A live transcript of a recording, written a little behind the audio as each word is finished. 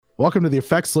Welcome to the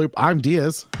Effects Loop. I'm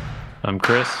Diaz. I'm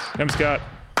Chris. I'm Scott.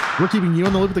 We're keeping you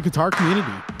in the loop of the guitar community.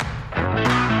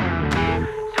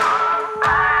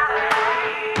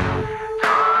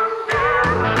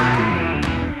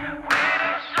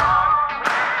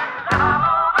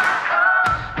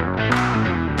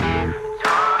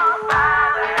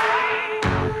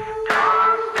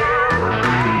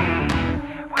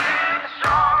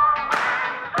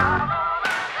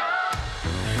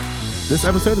 This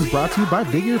episode is brought to you by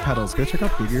Big Ear Pedals. Go check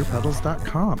out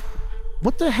bigearpedals.com.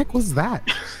 What the heck was that?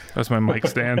 That's my mic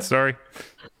stand. Sorry.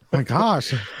 My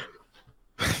gosh.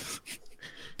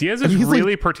 Diaz is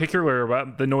really particular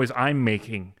about the noise I'm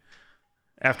making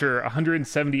after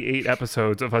 178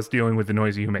 episodes of us dealing with the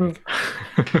noise you make.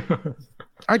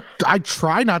 I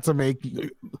try not to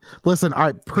make... Listen, all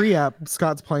right, pre-app,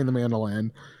 Scott's playing the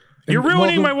mandolin. You're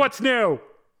ruining my what's new.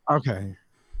 Okay.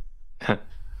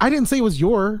 I didn't say it was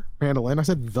your mandolin. I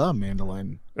said the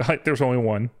mandolin. There's only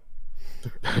one.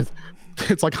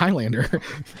 It's like Highlander.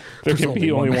 There can be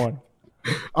only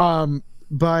one.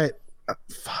 But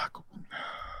fuck.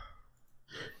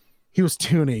 He was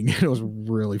tuning. It was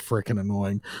really freaking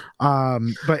annoying.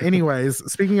 But anyways,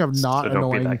 speaking of not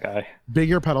annoying,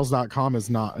 bigearpedals.com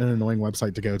is not an annoying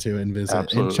website to go to and visit.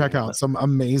 Absolutely. And check out some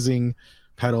amazing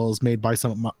pedals made by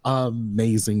some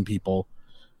amazing people.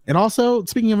 And also,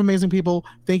 speaking of amazing people,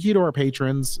 thank you to our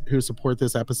patrons who support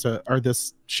this episode or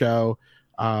this show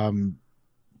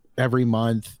every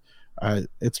month.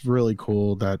 It's really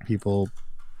cool that people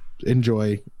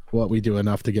enjoy what we do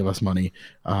enough to give us money.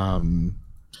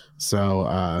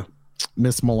 So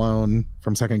Miss Malone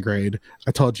from second grade,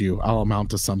 I told you I'll amount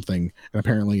to something, and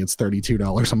apparently it's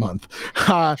 $32 a month.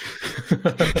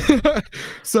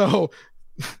 So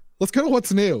let's go to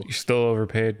what's new. You're still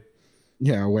overpaid.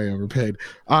 Yeah, way overpaid.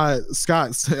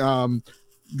 Scott,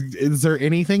 is there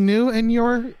anything new in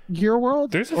your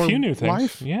world? There's a few new things.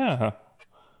 Life? Yeah.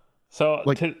 So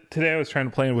today I was trying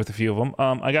to play with a few of them.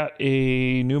 I got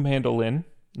a new mandolin,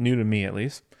 new to me at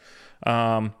least.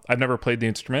 I've never played the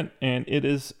instrument, and it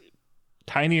is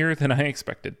tinier than I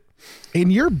expected.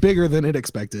 And you're bigger than it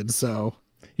expected, so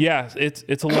yeah, it's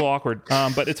a little awkward,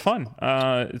 but it's fun.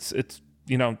 It's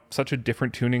such a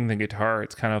different tuning than guitar.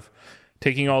 It's kind of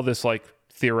taking all this like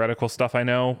theoretical stuff I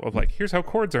know of like, here's how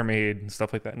chords are made and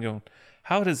stuff like that, and going,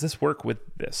 how does this work with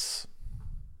this?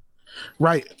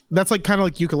 Right. That's like kind of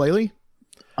like ukulele.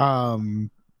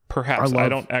 Perhaps. I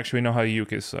don't actually know how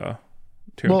uke is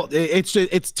tuned. Well,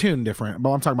 it's tuned different, but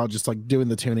I'm talking about just like doing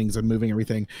the tunings and moving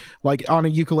everything. Like on a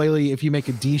ukulele, if you make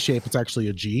a D shape, it's actually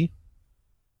a G.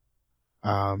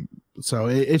 So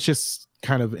it's just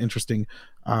kind of interesting.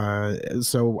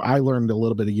 So I learned a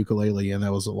little bit of ukulele, and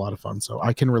that was a lot of fun. So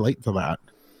I can relate to that,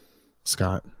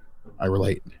 Scott. I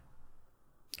relate.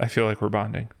 I feel like we're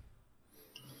bonding.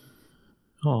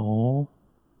 Oh,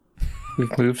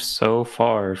 we've moved so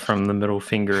far from the middle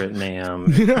finger at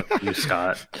Nam. You,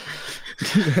 Scott.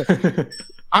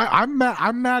 I'm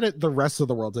mad at the rest of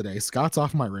the world today. Scott's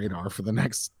off my radar for the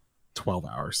next 12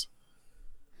 hours.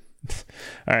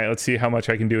 All right, let's see how much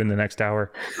I can do in the next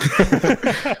hour.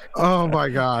 Oh my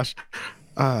gosh.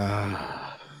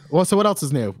 Well, so what else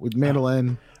is new with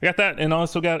mandolin? I got that, and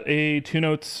also got a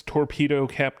 2-Notes Torpedo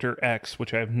Captor X,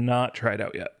 which I have not tried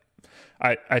out yet.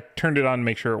 I turned it on to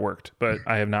make sure it worked, but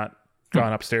I have not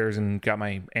gone upstairs and got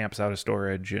my amps out of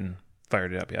storage and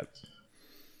fired it up yet.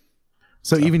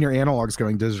 So even your analog's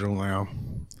going digital now.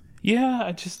 Yeah,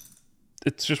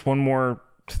 it's just one more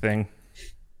thing.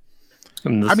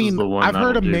 I mean, I've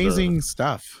heard amazing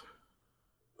stuff.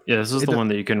 Yeah, this is the one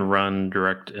that you can run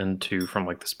direct into from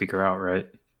like the speaker out, right?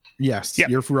 Yes, yeah.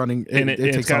 You're running,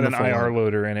 it's got an IR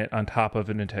loader in it on top of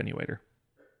an attenuator.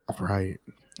 Right.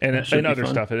 And other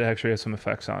stuff. It actually has some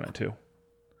effects on it too.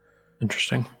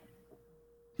 Interesting.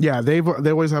 Yeah, they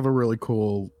always have a really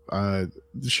cool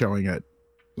showing at.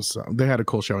 So they had a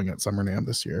cool showing at Summer NAMM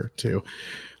this year too.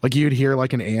 Like you'd hear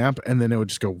like an amp, and then it would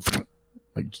just go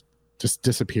like just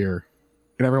disappear,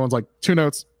 and everyone's like 2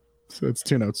 notes. So it's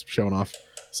 2 notes showing off.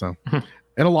 So and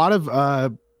a lot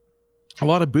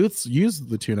of booths use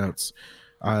the 2 notes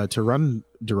to run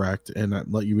direct and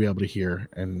let you be able to hear.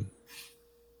 And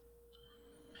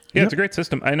yeah, it's a great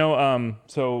system. I know.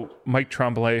 So Mike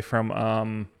Tremblay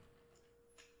from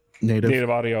Native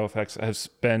Audio Effects has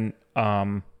been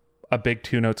a big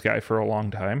 2 Notes guy for a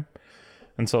long time,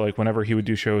 and so like whenever he would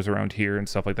do shows around here and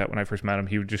stuff like that, when I first met him,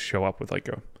 he would just show up with like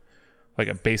a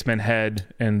basement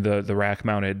head and the rack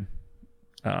mounted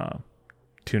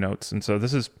 2 Notes. And so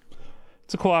it's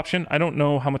a cool option. I don't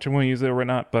know how much I'm going to use it or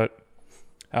not, but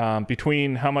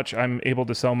Between how much I'm able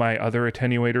to sell my other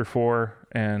attenuator for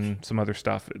and some other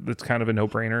stuff, it's kind of a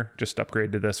no-brainer. Just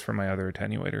upgrade to this for my other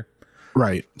attenuator.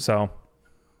 Right. So,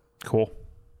 cool.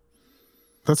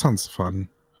 That sounds fun.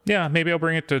 Yeah, maybe I'll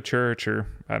bring it to church, or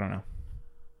I don't know.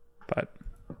 But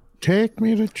take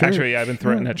me to church. Actually, yeah, I've been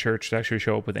threatening at church to actually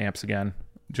show up with amps again,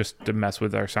 just to mess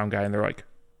with our sound guy, and they're like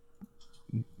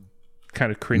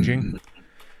kind of cringing.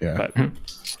 Yeah. But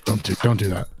don't do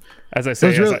that. As I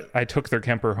say, I took their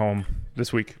Kemper home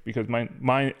this week because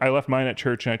mine I left mine at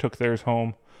church and I took theirs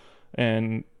home,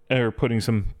 and they're putting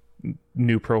some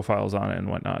new profiles on it and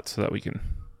whatnot so that we can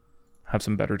have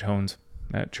some better tones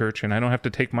at church, and I don't have to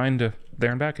take mine to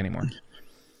there and back anymore.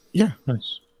 Yeah.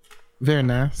 Nice. Very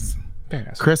nice. Very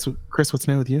nice. Chris, what's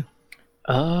new with you?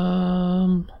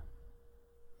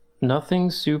 Nothing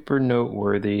super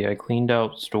noteworthy. I cleaned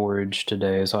out storage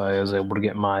today, so I was able to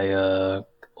get my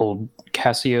old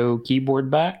Casio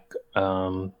keyboard back.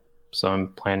 So I'm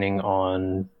planning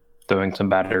on throwing some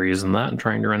batteries in that and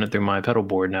trying to run it through my pedal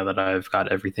board now that I've got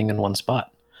everything in one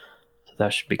spot. So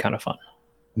that should be kind of fun.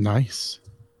 Nice.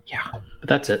 Yeah, but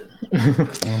that's it.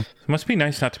 It must be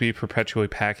nice not to be perpetually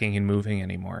packing and moving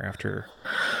anymore after,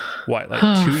 what, like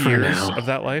 2 years of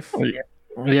that life?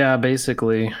 Yeah,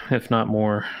 basically, if not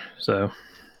more. So,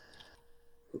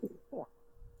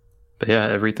 but yeah,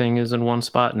 everything is in one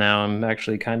spot now. I'm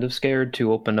actually kind of scared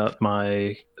to open up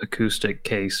my acoustic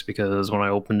case because when I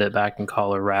opened it back in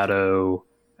Colorado,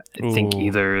 I think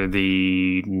either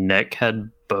the neck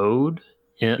had bowed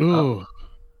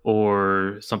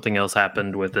or something else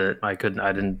happened with it. I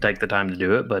didn't take the time to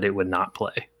do it, but it would not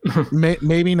play.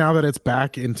 Maybe now that it's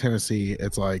back in Tennessee,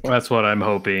 it's like that's what I'm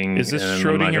hoping. Is this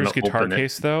Schrodinger's guitar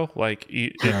case though? Like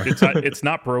it's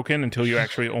not broken until you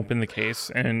actually open the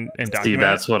case and document. See,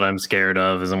 that's what I'm scared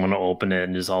of. Is I'm going to open it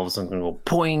and just all of a sudden go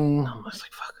poing. I'm just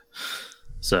like fuck.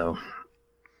 So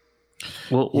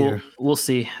we'll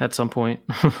see at some point.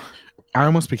 I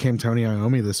almost became Tony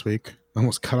Iommi this week. I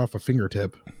almost cut off a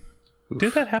fingertip.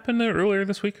 Did that happen earlier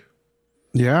this week?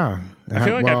 Yeah. I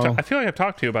feel like I've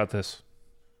talked to you about this.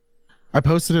 I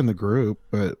posted in the group,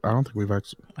 but I don't think we've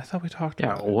actually. I thought we talked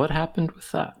about it. What happened with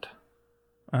that?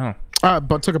 Oh.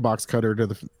 But took a box cutter to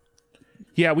the.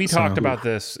 Yeah, we talked about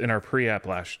this in our pre-app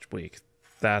last week.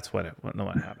 That's what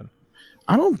happened.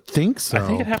 I don't think so. I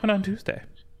think it happened on Tuesday.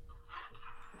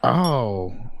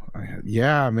 Oh.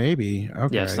 Yeah, maybe.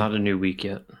 Okay. Yeah, it's not a new week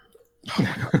yet.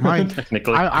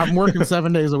 Technically, I'm working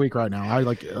 7 days a week right now.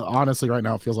 Honestly, right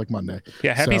now it feels like Monday.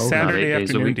 Yeah, happy Saturday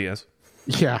afternoon, Diaz.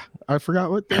 Yeah, I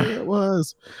forgot what day it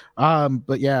was.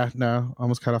 But yeah, no, I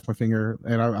almost cut off my finger,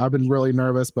 and I've been really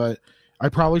nervous. But I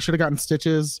probably should have gotten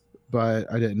stitches, but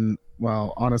I didn't.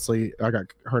 Well, honestly, I got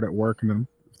hurt at work, and then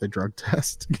if they drug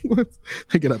test,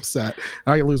 they get upset,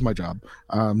 and I lose my job.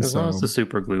 As long as the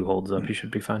super glue holds up, you should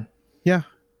be fine. Yeah.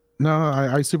 No,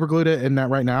 I super glued it, and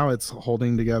that right now it's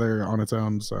holding together on its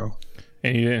own. So,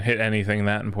 and you didn't hit anything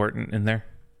that important in there?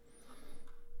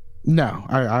 No,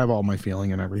 I have all my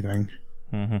feeling and everything.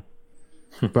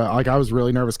 Mm-hmm. But like I was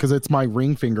really nervous because it's my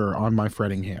ring finger on my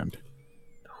fretting hand.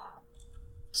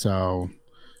 So,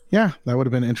 yeah, that would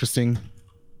have been interesting.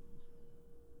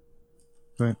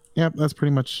 But yeah, that's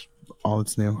pretty much all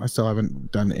that's new. I still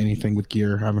haven't done anything with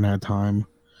gear. Haven't had time.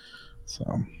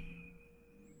 So.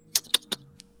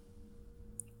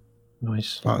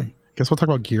 Nice. Guess we'll talk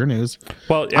about gear news.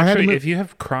 Well, actually, if you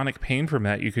have chronic pain from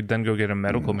that, you could then go get a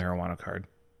medical marijuana card.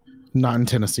 Not in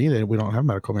Tennessee. We don't have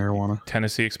medical marijuana.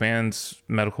 Tennessee expands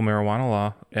medical marijuana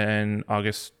law in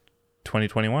August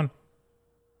 2021.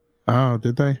 Oh,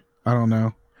 did they? I don't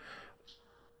know.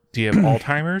 Do you have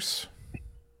Alzheimer's?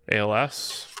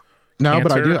 ALS? No, cancer?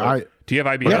 But I do. Do you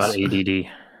have IBS? What about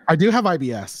ADD? I do have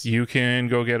IBS. You can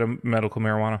go get a medical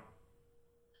marijuana.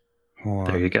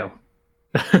 There you go.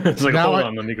 It's like, hold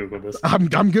on, let me Google this. I'm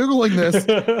Googling this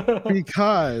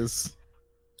because,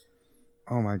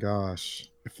 oh my gosh,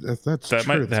 if that's that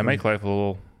true, might make life a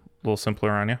little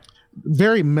simpler on you.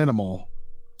 Very minimal.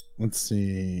 Let's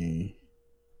see,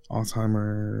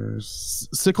 Alzheimer's,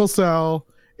 sickle cell,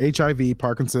 HIV,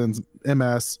 Parkinson's,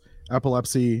 MS,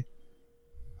 epilepsy,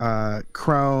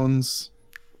 Crohn's.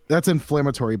 That's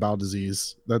inflammatory bowel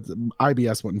disease. That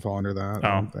IBS wouldn't fall under that.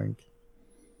 I don't think.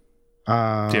 Do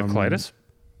you have colitis?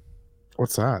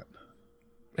 What's that?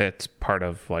 It's part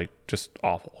of just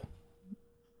awful.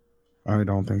 I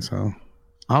don't think so.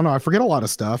 I don't know. I forget a lot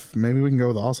of stuff. Maybe we can go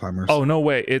with Alzheimer's. Oh, no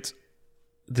way. It's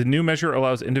the new measure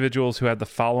allows individuals who had the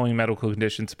following medical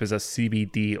conditions to possess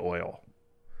CBD oil.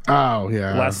 Oh,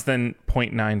 yeah. Less than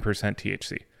 0.9%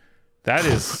 THC. That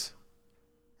is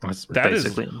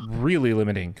really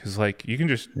limiting because you can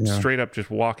just straight up just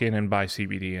walk in and buy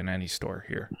CBD in any store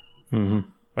here. Mm-hmm.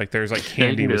 Like there's like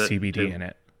candy with CBD in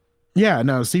it. Yeah,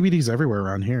 no, CBD's everywhere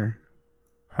around here.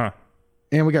 Huh.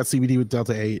 And we got CBD with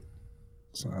Delta 8.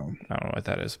 So I don't know what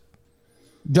that is.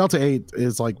 Delta 8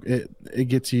 is like it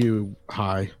gets you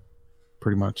high,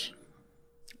 pretty much.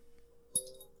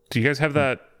 Do you guys have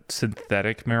that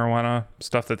synthetic marijuana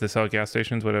stuff that they sell at gas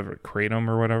stations, whatever, Kratom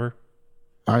or whatever?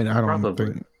 I don't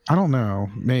think, I don't know,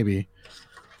 maybe.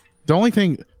 The only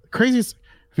thing craziest,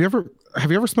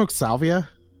 have you ever smoked salvia?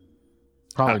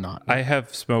 Probably not. I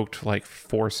have smoked like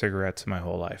 4 cigarettes my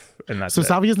whole life, and that's so it.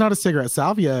 Salvia is not a cigarette.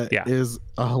 Salvia is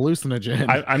a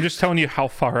hallucinogen. I'm just telling you how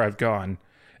far I've gone,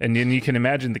 and then you can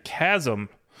imagine the chasm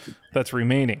that's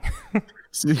remaining.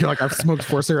 So you're like, I've smoked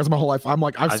 4 cigarettes my whole life. I'm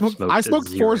like, I smoked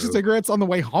 4 cigarettes on the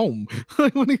way home. I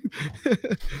don't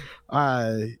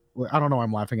know why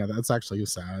I'm laughing at that. It's actually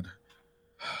sad.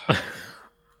 We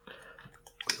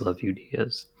love you,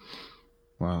 Diaz.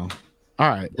 Wow. All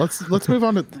right, let's move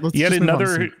on to yet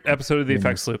another episode of the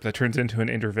Effects Loop that turns into an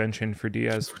intervention for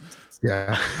Diaz.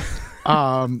 Yeah.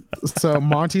 So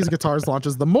Monty's Guitars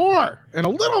launches the more and a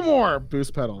little more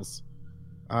boost pedals.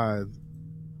 I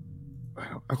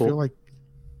feel like,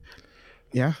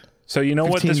 yeah. So you know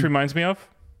 15, what this reminds me of?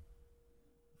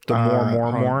 The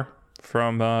more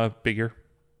from Bigger.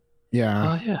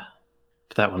 Yeah. Oh yeah,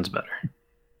 that one's better.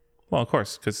 Well, of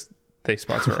course, because they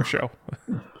sponsor our show.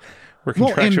 We're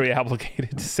contractually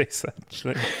obligated to say such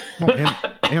things. Well,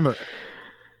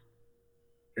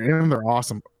 and they're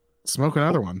awesome. Smoke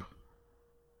another one.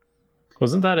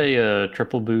 Wasn't that a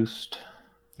triple boost?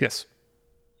 Yes.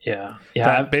 Yeah.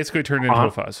 That basically turned into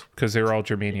a fuzz because they were all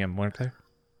germanium, weren't they?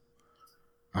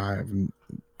 I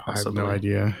have no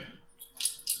idea.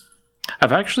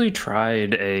 I've actually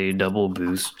tried a double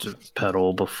boost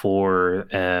pedal before,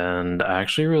 and I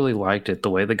actually really liked it. The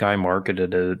way the guy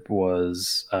marketed it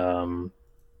was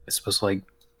it's supposed to like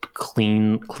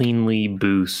cleanly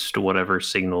boost whatever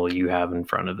signal you have in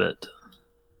front of it.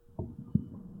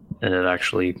 And it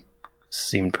actually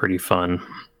seemed pretty fun.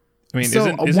 I mean,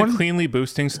 isn't cleanly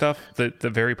boosting stuff the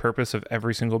very purpose of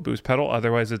every single boost pedal?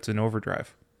 Otherwise, it's an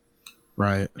overdrive.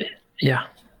 Right. Yeah.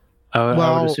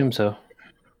 I would assume so.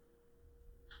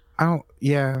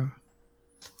 Yeah.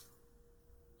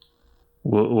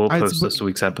 We'll post this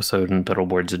week's episode in Pedal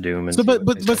Boards of Doom. And so,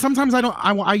 but sometimes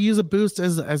I use a boost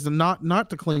as not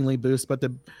to cleanly boost, but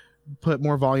to put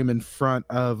more volume in front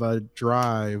of a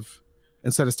drive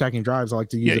instead of stacking drives. I like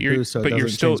to use a boost. So but you're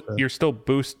still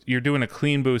you're doing a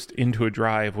clean boost into a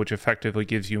drive, which effectively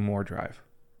gives you more drive.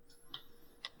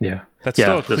 Yeah, that's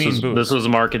still a clean boost. This was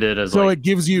marketed as so it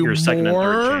gives you your more? Second and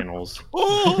third channels.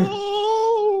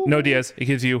 Oh! No, Diaz, it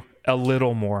gives you a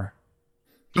little more.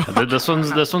 Yeah, this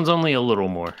one's only a little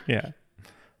more. Yeah.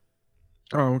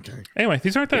 Oh, okay. Anyway,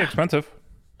 these aren't that expensive.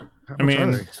 I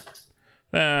mean,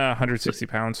 160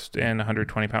 pounds and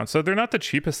 120 pounds. So they're not the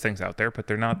cheapest things out there, but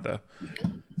they're not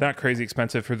crazy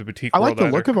expensive for the boutique. I like the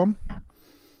look of them.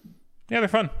 Yeah, they're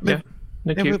fun. Yeah,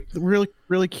 they're cute. Really,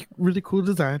 really, really cool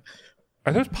design.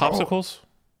 Are those popsicles?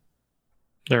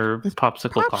 They're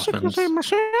popsicle coffins. In my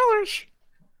showers.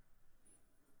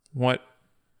 What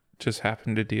just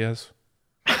happened to Diaz?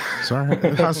 Sorry,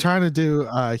 I was trying to do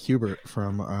Hubert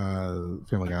from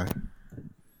Family Guy.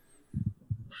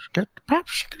 Get the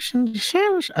popsicles in the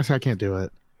showers. I can't do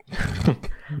it.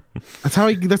 That's how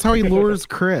he lures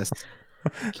Chris.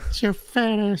 Get your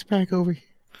fat ass back over here.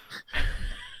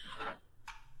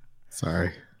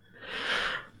 Sorry.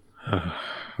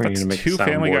 That's 2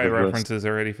 Family Guy references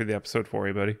already for the episode for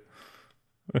you, buddy.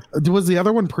 Was the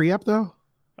other one pre-ep though?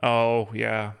 Oh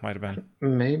yeah, might have been.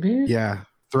 Maybe. Yeah,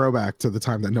 throwback to the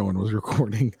time that no one was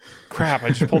recording. Crap! I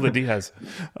just pulled a Diaz.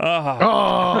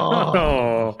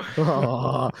 Oh,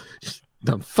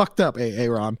 done fucked up,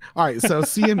 Aaron. All right, so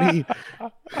CME.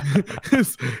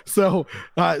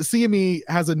 CME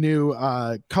has a new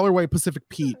colorway Pacific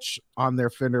Peach on their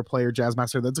Fender Player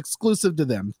Jazzmaster that's exclusive to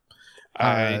them.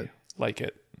 I like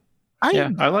it.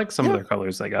 I like some of their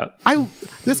colors they got.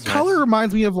 This color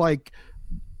reminds me of like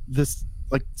this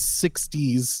like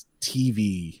 60s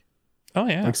TV. Oh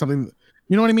yeah, like something.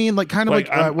 You know what I mean? Like kind of like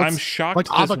I'm shocked.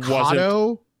 Like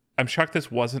avocado. I'm shocked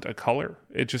this wasn't a color.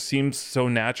 It just seems so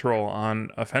natural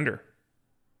on a Fender.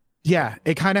 Yeah,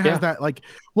 it kind of has that like.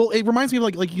 Well, it reminds me of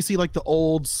like you see like the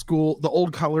old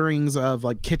colorings of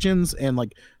like kitchens and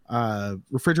like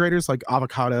refrigerators, like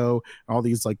avocado, all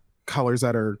these like colors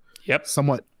that are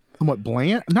somewhat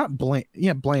bland, not bland.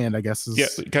 Yeah, bland, I guess. Yeah,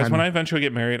 guys, when I eventually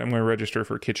get married, I'm going to register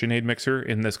for KitchenAid mixer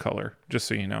in this color, just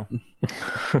so you know.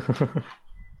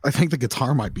 I think the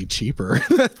guitar might be cheaper.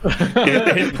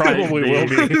 it probably will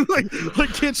be. like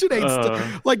KitchenAid.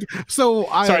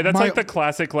 Sorry, that's like the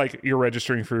classic, like you're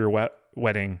registering for your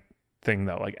wedding thing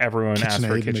though. Like everyone asked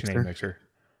for a KitchenAid mixer.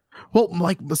 Well,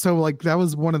 like that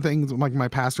was one of the things. Like my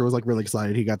pastor was like really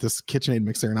excited. He got this KitchenAid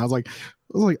mixer, and I was like,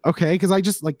 okay, because I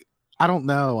just like I don't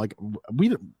know, like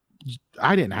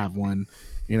I didn't have one,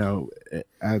 you know,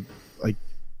 like,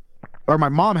 or my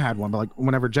mom had one, but like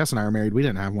whenever Jess and I were married, we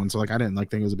didn't have one, so like I didn't like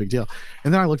think it was a big deal.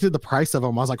 And then I looked at the price of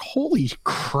them, I was like, holy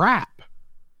crap!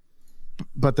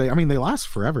 But they last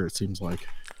forever. It seems like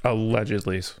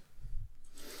allegedly.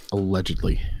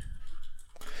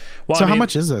 Well, so how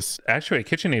much is this? Actually, a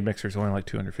KitchenAid mixer is only like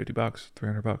 $250,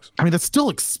 $300. I mean, that's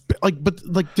still but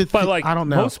I don't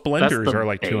know. Most blenders are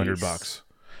like $200.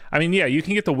 I mean, yeah, you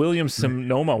can get the Williams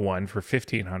Sonoma one for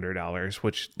 $1,500,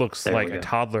 which looks like a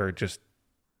toddler just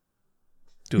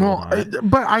doing it.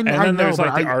 But and then there's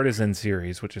like the Artisan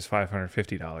series, which is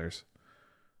 $550,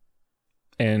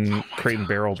 and Crate and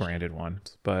Barrel branded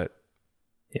ones. But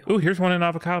here's one in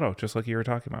avocado, just like you were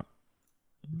talking about.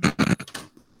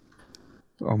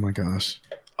 Oh my gosh,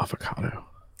 avocado.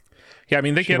 Yeah, I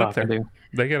mean they get up there.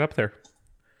 They get up there.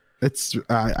 It's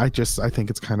I think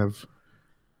it's kind of,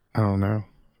 I don't know.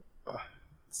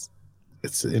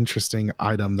 It's an interesting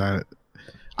item that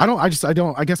I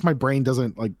guess my brain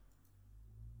doesn't like.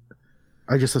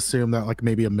 I just assume that like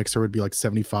maybe a mixer would be like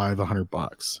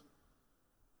 $75-$100.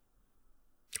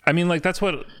 I mean, like that's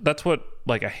what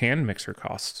like a hand mixer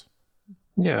costs.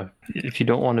 Yeah, if you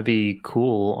don't want to be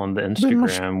cool on the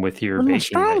Instagram with your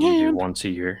baking that you do once a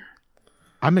year.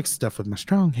 I mix stuff with my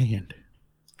strong hand.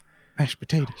 Mashed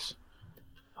potatoes.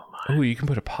 Oh, you can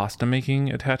put a pasta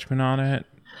making attachment on it.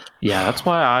 Yeah, that's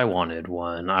why I wanted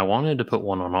one. I wanted to put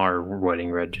one on our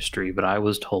wedding registry, but I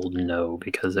was told no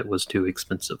because it was too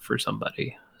expensive for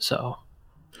somebody. So,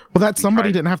 well, that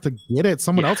somebody didn't have to get it.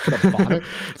 Someone else could have bought it.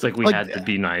 It's like we had to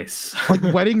be nice. Like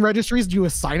wedding registries, do you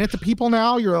assign it to people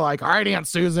now? You're like, all right, Aunt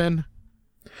Susan.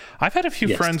 I've had a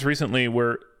few friends recently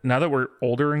where now that we're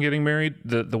older and getting married,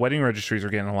 the wedding registries are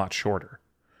getting a lot shorter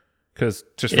because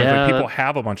just people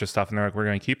have a bunch of stuff and they're like, we're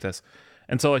going to keep this.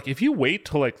 And so, like, if you wait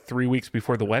till like 3 weeks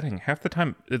before the wedding, half the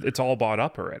time it's all bought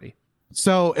up already.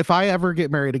 So if I ever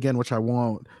get married again, which I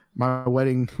won't, my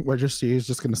wedding registry is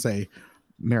just going to say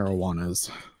marijuanas.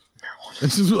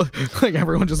 It's just like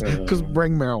everyone just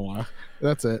bring marijuana.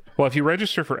 That's it. Well, if you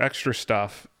register for extra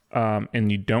stuff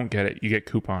and you don't get it, you get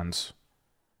coupons.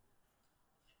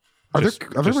 Are there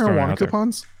marijuana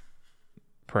coupons?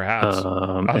 Perhaps.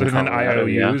 Other than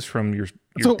IOUs from your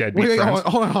deadbeat friends.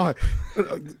 Hold on.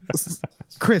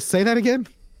 Chris, say that again.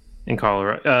 In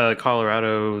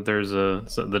Colorado, there's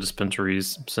the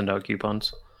dispensaries send out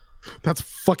coupons. That's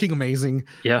fucking amazing.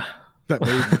 Yeah.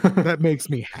 That makes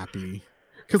me happy.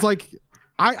 Because, like,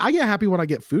 I get happy when I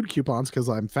get food coupons because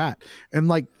I'm fat. And,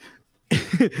 like,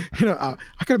 I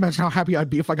can imagine how happy I'd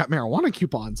be if I got marijuana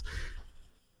coupons.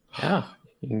 Yeah.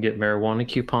 You can get marijuana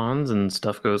coupons and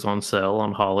stuff goes on sale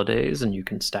on holidays and you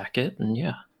can stack it. And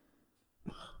yeah.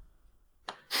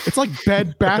 It's like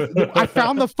Bed Bath. I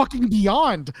found the fucking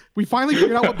Beyond. We finally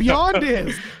figured out what Beyond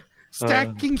is.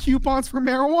 Stacking coupons for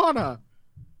marijuana.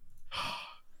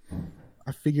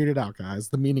 I figured it out, guys.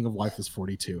 The meaning of life is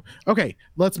 42. Okay,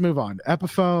 let's move on.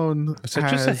 Epiphone. Is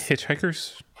that just a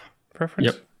hitchhiker's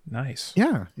preference? Yep. Nice.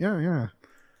 Yeah.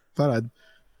 Thought I'd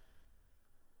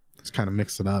just kind of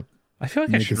mix it up. I feel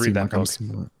like I should read that book.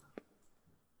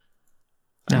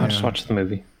 No, just watch the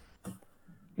movie.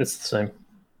 It's the same.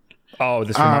 Oh,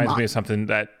 this reminds me of something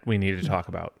that we need to talk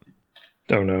about.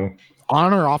 Oh, no.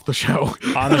 On or off the show?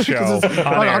 On the show.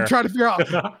 I'm trying to figure out.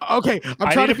 Okay,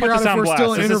 I'm trying to figure out if we're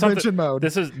still in intervention mode.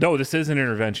 This is an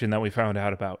intervention that we found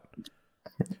out about.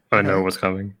 I know what's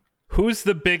coming. Who's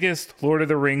the biggest Lord of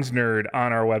the Rings nerd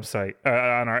on our website?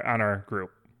 On our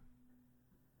group?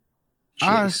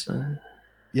 Jason.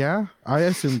 Yeah, I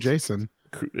assume Jason.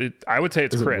 I would say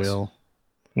it's Chris. Will?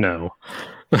 No.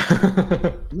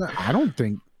 No, I don't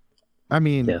think. I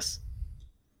mean, yes.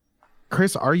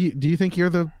 Chris, do you think you're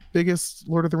the biggest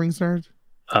Lord of the Rings nerd?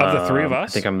 Of the three of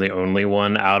us? I think I'm the only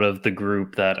one out of the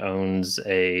group that owns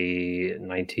a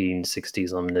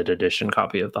 1960s limited edition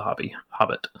copy of The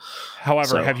Hobbit.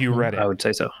 However, have you read it? I would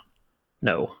say so.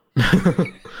 No.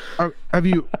 Have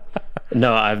you?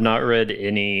 No, I've not read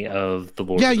any of the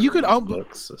Lord of the Rings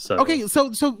books. So. Okay,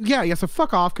 so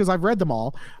fuck off because I've read them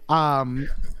all.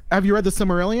 Have you read the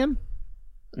Silmarillion?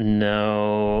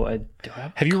 No, I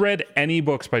don't have you read any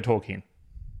books by Tolkien?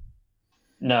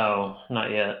 No, not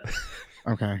yet.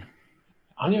 Okay.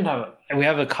 I don't even have. We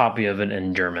have a copy of it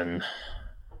in German.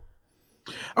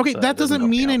 Okay, so that doesn't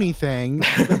mean anything.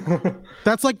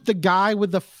 That's like the guy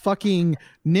with the fucking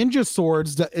ninja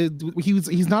swords.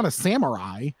 He's not a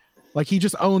samurai. Like he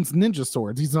just owns ninja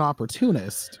swords. He's an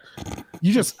opportunist.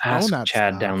 You just ask own that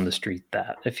Chad stuff. down the street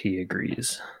that if he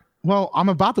agrees. Well, I'm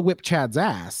about to whip Chad's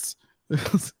ass.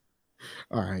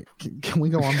 All right, can we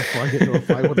go on before I get into a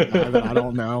fight with a guy that I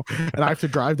don't know, and I have to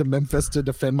drive to Memphis to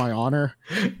defend my honor?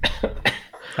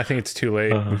 I think it's too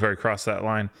late. We've already crossed that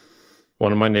line.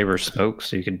 One of my neighbors smokes,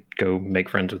 so you could go make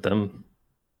friends with them.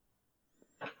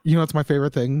 You know, it's my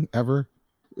favorite thing ever.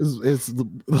 Is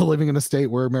living in a state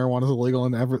where marijuana is illegal,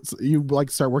 and you like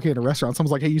start working at a restaurant.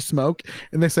 Someone's like, "Hey, you smoke?"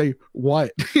 And they say,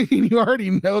 "What?" You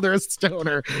already know they're a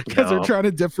stoner because they're trying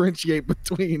to differentiate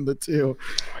between the two.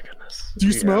 Oh my goodness! Do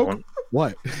you smoke?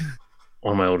 What?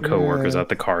 One of my old coworkers at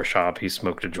the car shop, he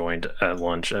smoked a joint at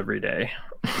lunch every day.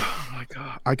 Oh my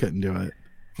god, I couldn't do it.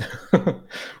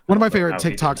 One of my favorite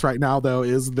TikToks right now, though,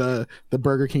 is the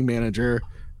Burger King manager,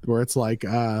 where it's like,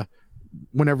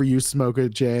 whenever you smoke a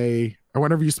J or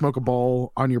whenever you smoke a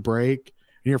bowl on your break,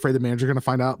 and you're afraid the manager's gonna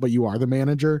find out, but you are the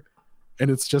manager,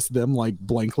 and it's just them like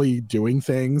blankly doing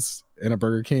things in a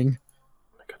Burger King.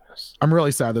 Oh my goodness! I'm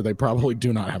really sad that they probably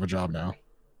do not have a job now.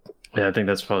 Yeah, I think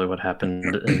that's probably what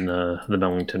happened in the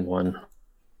Bellington one.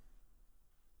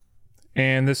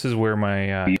 And this is where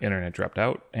my internet dropped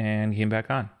out and came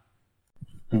back on.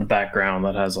 In the background,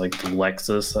 that has like the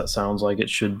Lexus that sounds like it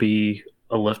should be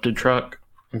a lifted truck.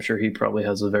 I'm sure he probably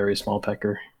has a very small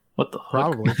pecker. What the fuck?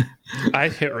 Probably. I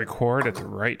hit record at the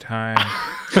right time.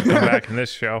 I'm back in this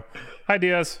show. Hi,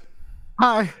 Diaz.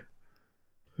 Hi.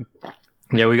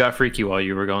 Yeah, we got freaky while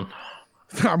you were gone.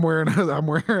 I'm wearing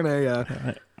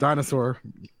a dinosaur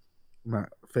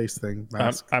face thing.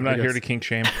 Mask, I'm not here to kink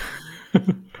shame.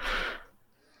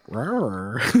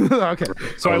 Okay.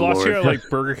 So I lost you at like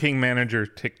Burger King manager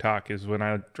TikTok is when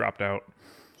I dropped out.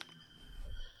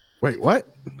 Wait, what?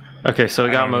 Okay, so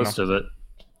we got most of it.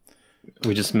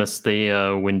 We just missed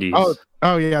the Wendy's.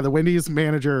 Oh yeah, the Wendy's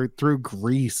manager threw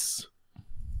grease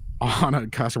on a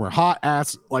customer. Hot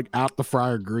ass, like out the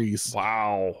fryer grease.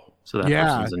 Wow. So that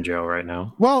person's in jail right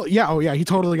now. Well, yeah. Oh yeah, he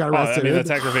totally got arrested. I mean,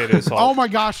 that's aggravated assault. Oh my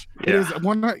gosh, it is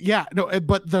one. Yeah, no,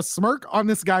 but the smirk on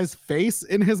this guy's face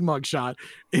in his mugshot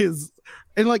is,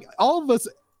 and like all of us,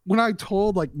 when I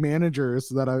told like managers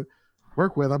that I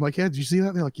work with, I'm like, yeah, did you see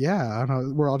that? They're like, yeah.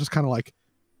 And we're all just kind of like,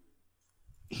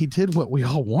 he did what we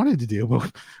all wanted to do,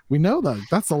 but we know that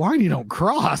that's the line you don't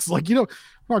cross. Like, you know,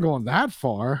 we're not going that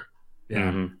far.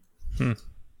 Yeah. Hmm.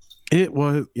 It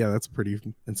was, yeah, that's pretty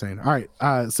insane. All right.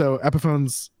 So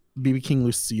Epiphone's BB King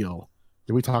Lucille.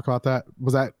 Did we talk about that?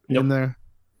 Was that in there?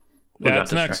 Yeah,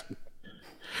 that's next.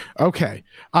 Okay.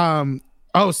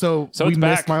 So we it's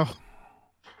missed back.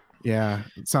 Yeah,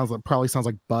 it probably sounds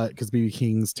like butt because BB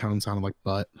King's tone sounded like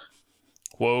butt.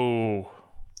 Whoa.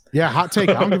 Yeah, hot take.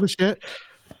 I don't give a shit.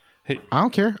 Hey, I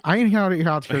don't care. I ain't here to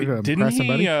impress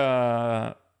somebody.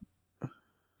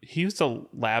 He used a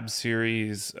Lab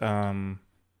Series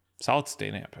solid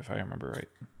state amp, if I remember right.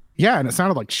 Yeah, and it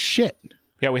sounded like shit.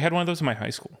 Yeah, we had one of those in my high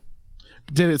school.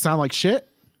 Did it sound like shit?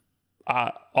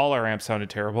 All our amps sounded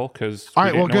terrible because. All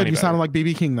right, well, good. You sounded like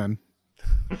BB King then.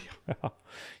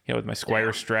 Yeah, with my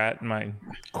Squire Strat and my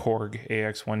Korg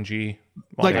AX1G.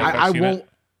 Like I won't.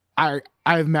 I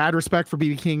have mad respect for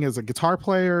BB King as a guitar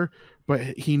player, but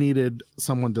he needed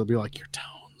someone to be like, your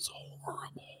tone's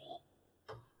horrible.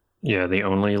 Yeah, the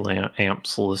only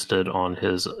amps listed on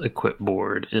his equip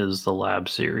board is the Lab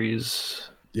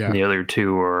Series. Yeah, and the other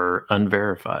two are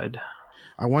unverified.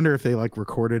 I wonder if they like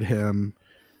recorded him.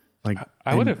 Like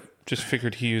I would have just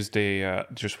figured he used a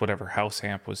just whatever house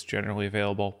amp was generally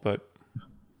available, but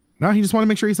no, he just wanted to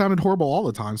make sure he sounded horrible all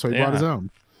the time, so he brought his own.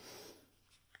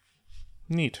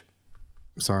 Neat.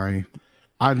 Sorry.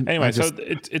 Anyway, so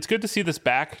it's good to see this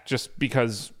back, just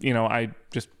because it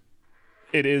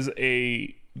is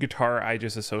a guitar I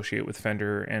just associate with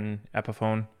Fender and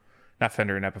Epiphone. Not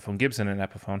Fender and Epiphone, Gibson and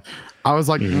Epiphone. I was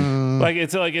like, like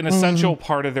it's like an essential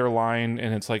part of their line,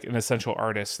 and it's like an essential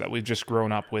artist that we've just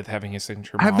grown up with having his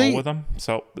signature model with them.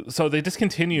 So they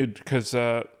discontinued because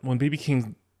when BB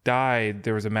King died,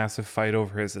 there was a massive fight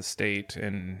over his estate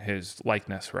and his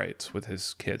likeness rights with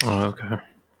his kids. Oh,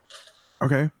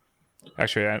 okay.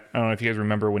 Actually, I don't know if you guys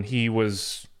remember when he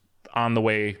was on the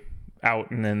way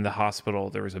out and in the hospital,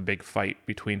 there was a big fight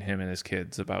between him and his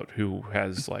kids about who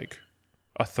has like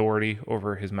authority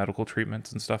over his medical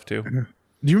treatments and stuff too. Do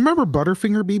you remember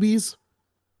Butterfinger BBs?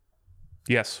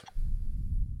 Yes.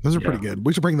 Those are pretty good.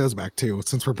 We should bring those back too,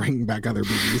 since we're bringing back other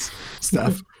BBs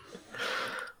stuff.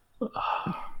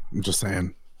 I'm just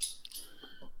saying.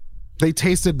 They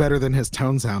tasted better than his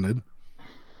tone sounded.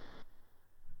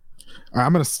 All right,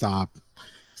 I'm going to stop.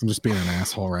 I'm just being an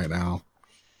asshole right now.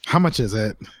 How much is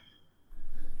it?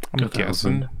 I'm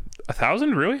guessing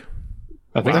 1,000, really?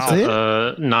 I think That's it?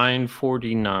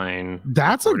 $949.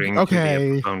 That's according to the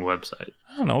okay. Epiphone website.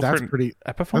 I don't know. That's for pretty.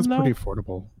 Epiphone, That's though? pretty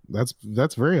affordable.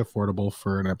 That's very affordable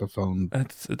for an Epiphone.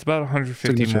 It's about 150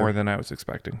 Signature. more than I was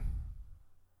expecting.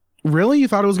 Really, you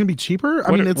thought it was gonna be cheaper?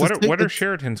 What are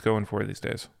Sheratons going for these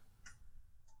days?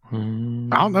 I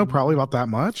don't know, probably about that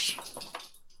much.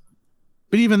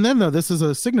 But even then, though, this is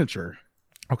a signature.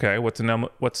 Okay, what's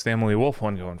the Emily Wolf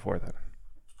one going for then?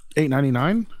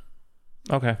 $8.99.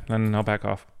 Okay, then I'll back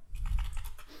off.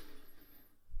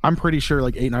 I'm pretty sure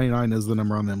like $8.99 is the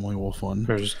number on the Emily Wolf one.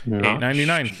 There's not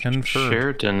 $8.99 confirmed.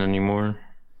 Sheraton anymore.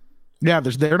 Yeah,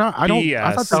 they're not. I don't.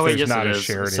 I thought BS. Oh wait, There's yes not it a is.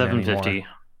 Sheraton $750. anymore.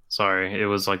 Sorry, it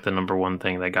was like the number one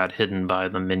thing that got hidden by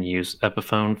the menus.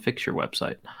 Epiphone, fix your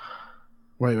website.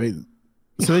 Wait.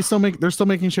 So they're still making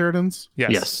Sheratons?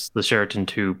 Yes. The Sheraton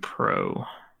 2 Pro.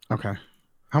 Okay.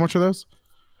 How much are those?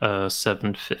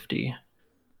 $750.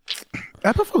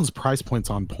 Epiphone's price point's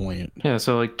on point. Yeah,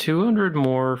 so like 200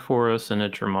 more for a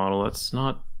signature model. That's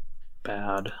not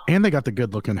bad. And they got the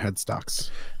good looking headstocks.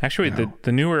 Actually, No.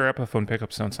 the newer Epiphone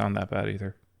pickups don't sound that bad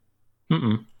either.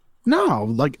 No,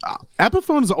 like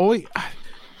Epiphone's always.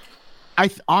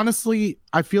 Honestly,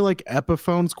 I feel like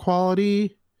Epiphone's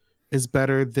quality is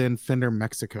better than Fender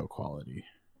Mexico quality.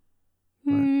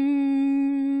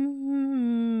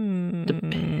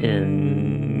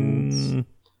 Depends.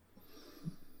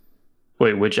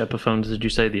 Wait, which Epiphones did you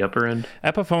say? The upper end?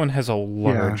 Epiphone has a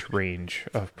large range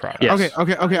of products. Yes.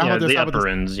 Okay. How Yeah, about this? the How about upper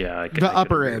this? ends, yeah. I The could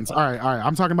upper agree ends. with All right.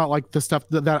 I'm talking about like the stuff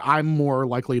that I'm more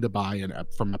likely to buy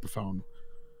from Epiphone.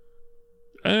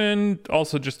 And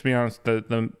also, just to be honest,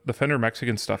 the Fender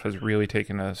Mexican stuff has really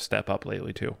taken a step up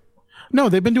lately too. No,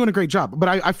 they've been doing a great job, but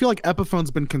I feel like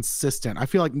Epiphone's been consistent. I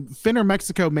feel like Fender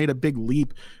Mexico made a big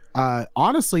leap.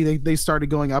 Honestly, they started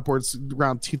going upwards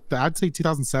around I'd say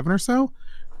 2007 or so,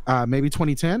 maybe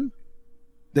 2010.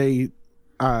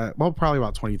 Probably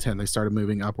about 2010 they started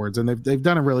moving upwards, and they've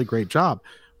done a really great job.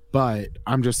 But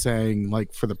I'm just saying,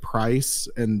 like, for the price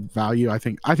and value, I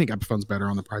think Epiphone's better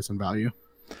on the price and value.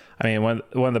 I mean, one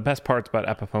of the best parts about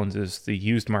Epiphones is the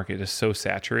used market is so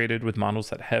saturated with models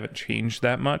that haven't changed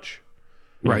that much.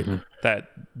 Right. That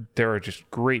there are just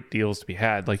great deals to be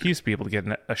had. Like, you used to be able to get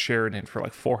a Sheraton for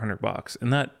like $400,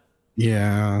 and that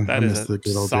is a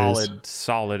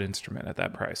solid instrument at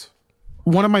that price.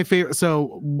 One of my favorite.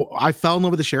 So I fell in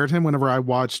love with the Sheraton whenever I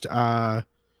watched.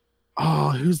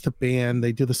 Who's the band?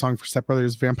 They do the song for Step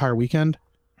Brothers, Vampire Weekend.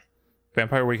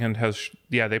 Vampire Weekend has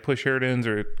they play Sheratons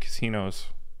or casinos.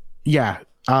 Yeah.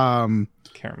 Can't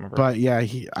remember. But yeah,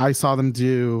 I saw them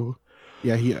do.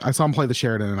 Yeah, I saw him play the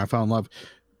Sheraton, and I fell in love.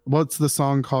 What's the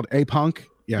song called? A Punk.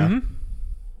 Yeah. Mm-hmm.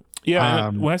 Yeah.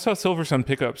 When I saw Silver Sun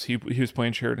pickups, he was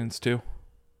playing Sheratons too.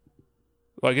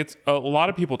 Like, it's a lot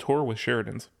of people tour with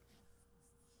Sheratons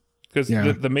because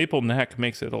the maple neck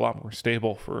makes it a lot more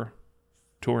stable for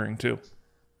touring too.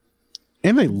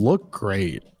 And they look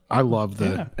great. I love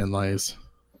the inlays.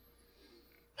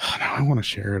 Now I want to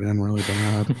share it in really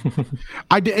bad.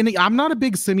 I'm not a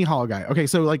big semi hollow guy. Okay,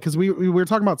 so like because we were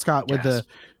talking about Scott with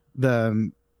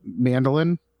the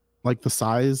mandolin, like the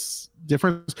size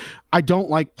difference. I don't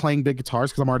like playing big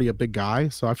guitars because I'm already a big guy,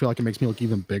 so I feel like it makes me look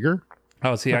even bigger.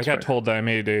 Oh, see, I got told that I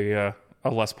made a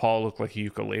Les Paul look like a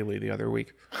ukulele the other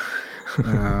week.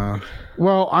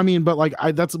 Well, I mean, but like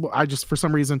I just for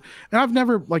some reason, and I've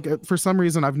never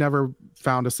I've never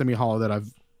found a semi hollow that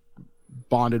I've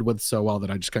bonded with so well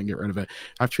that I just couldn't get rid of it.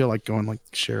 I feel like going like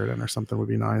Sheridan or something would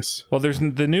be nice. Well, there's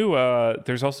the new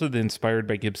there's also the inspired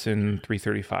by Gibson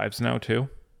 335s now too.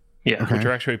 Yeah. Okay. Which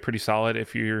are actually pretty solid.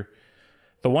 If you're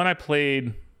the one I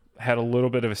played had a little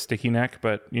bit of a sticky neck,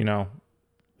 but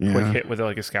quick hit with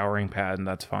like a scouring pad and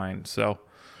that's fine. So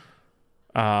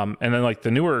and then like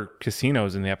the newer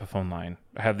casinos in the Epiphone line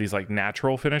have these like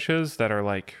natural finishes that are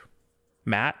like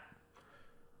matte,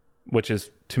 which is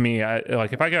to me,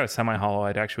 like if I got a semi hollow,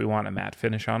 I'd actually want a matte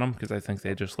finish on them because I think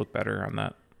they just look better on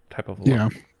that type of look. Yeah.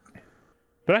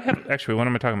 But I have actually, what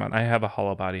am I talking about? I have a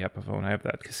hollow body Epiphone. I have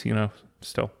that casino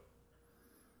still.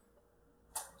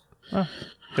 Oh,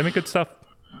 they make good stuff.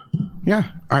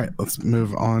 Yeah. All right. Let's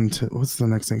move on to what's the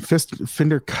next thing.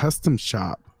 Fender Custom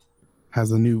Shop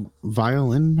has a new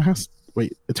violin master.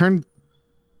 Wait, it turns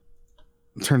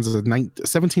a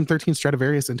 1713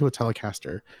 Stradivarius into a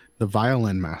Telecaster. The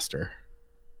Violin Master.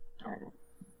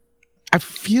 I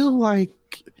feel like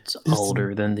it's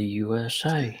older than the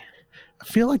USA. I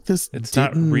feel like this it's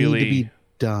didn't not really need to be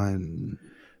done.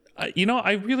 I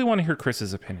really want to hear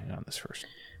Chris's opinion on this first.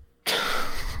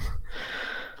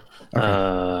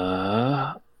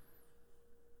 Okay.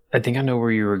 I think I know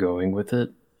where you were going with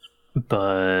it,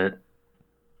 but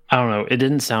I don't know. It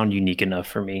didn't sound unique enough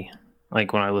for me.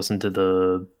 Like when I listened to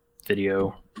the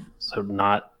video, so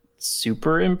not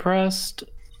super impressed.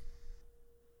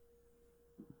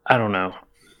 I don't know.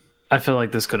 I feel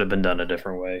like this could have been done a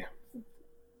different way,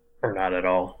 or not at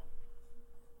all.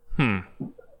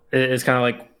 It's kind of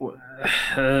like,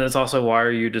 it's also, why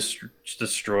are you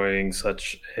destroying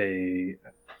such a...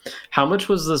 How much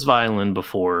was this violin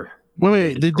before?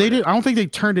 Wait, they did? I don't think they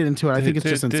turned it into it. I think it's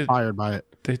just inspired by it.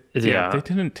 They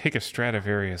didn't take a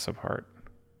Stradivarius apart.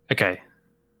 Okay.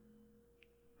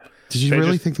 Did you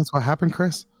really think that's what happened,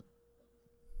 Chris?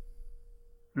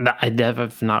 No, I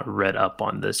have not read up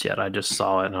on this yet. I just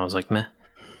saw it and I was like, meh.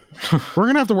 We're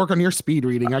gonna have to work on your speed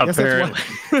reading. I guess that's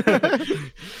what.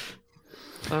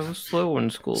 I was slow in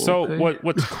school. So okay.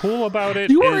 What's cool about it?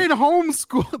 You were in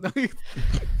homeschool.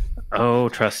 Oh,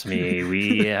 trust me,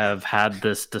 we have had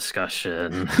this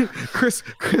discussion. Chris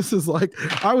is like,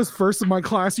 I was first in my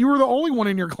class. You were the only one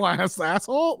in your class,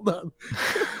 asshole.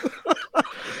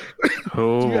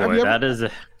 That is.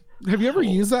 Have you ever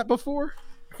used that before?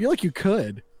 I feel like you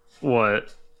could.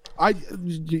 What?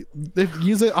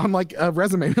 Use it on like a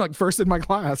resume, like first in my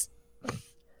class.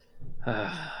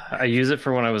 I use it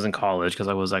for when I was in college because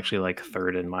I was actually like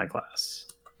third in my class.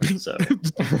 So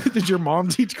did your mom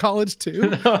teach college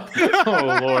too?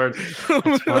 Oh Lord,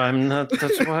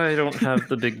 that's why I don't have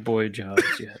the big boy jobs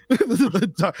yet.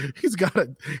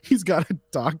 He's got a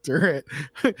doctorate.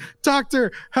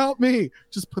 Doctor, help me!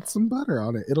 Just put some butter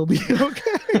on it. It'll be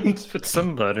okay. Just put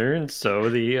some butter and sew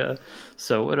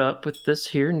it up with this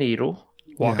here needle.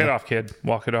 Walk it off, kid.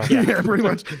 Walk it off. Yeah, pretty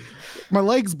much. My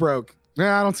leg's broke.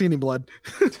 Nah, I don't see any blood.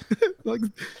 Like,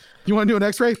 you want to do an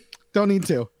X-ray? Don't need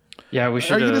to. Yeah, we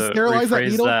should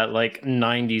rephrase that like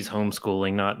 90s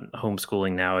homeschooling, not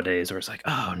homeschooling nowadays, where it's like,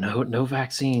 oh, no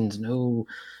vaccines, no.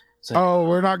 Like, oh,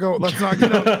 we're not going.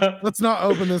 Let's not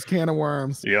open this can of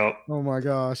worms. Yep. Oh my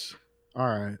gosh. All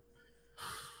right.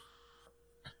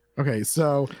 Okay,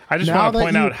 so I just want to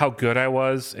point out how good I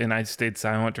was, and I stayed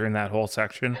silent during that whole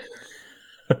section.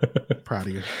 Proud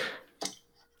of you.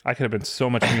 I could have been so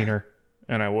much meaner,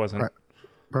 and I wasn't.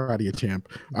 Proud of you, champ.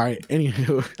 All right.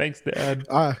 Anywho, thanks, Dad.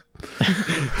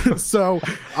 So,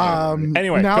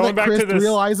 anyway, now going that Chris back to this,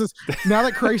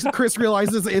 Chris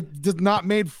realizes it is not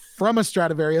made from a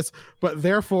Stradivarius, but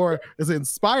therefore is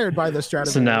inspired by the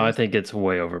Stradivarius. So now I think it's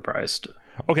way overpriced.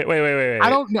 Okay, wait. I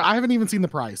don't know. I haven't even seen the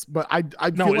price, but I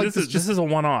no, feel like this is a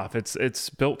one-off. It's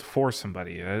built for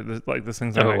somebody. Like this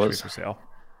thing's not actually for sale.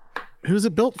 Who's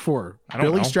it built for? I don't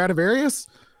Billy know. Stradivarius?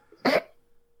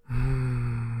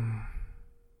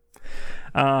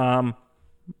 I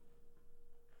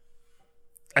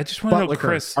just want to know,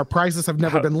 Chris. Our prices have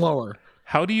never been lower.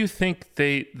 How do you think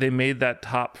they made that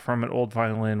top from an old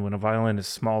violin when a violin is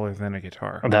smaller than a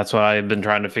guitar? That's what I've been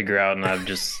trying to figure out, and I've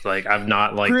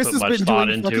not put much thought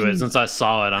into it since I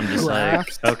saw it. I'm just like,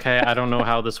 okay, I don't know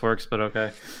how this works, but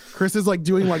okay. Chris is like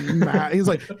doing like math. He's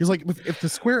like if the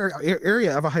square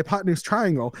area of a hypotenuse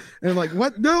triangle, and like,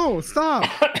 what? No, stop.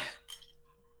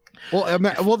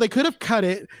 Well, they could have cut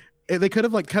it. They could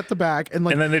have like cut the back and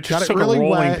then they just took really a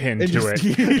rolling pin to it.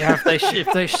 Yeah,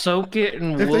 if they soak it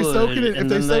in wood, if they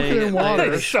soak it in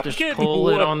water, just pull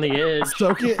it on the edge.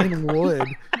 Soak it in wood.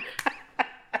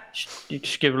 You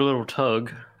just give it a little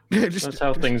tug. That's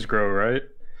how things grow, right?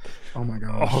 Oh my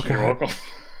god. Oh god.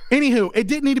 Anywho, it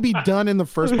didn't need to be done in the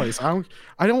first place. I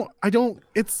don't.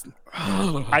 It's.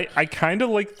 I kind of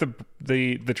like the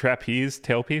trapeze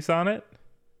tailpiece on it.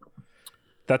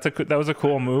 That was a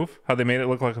cool move, how they made it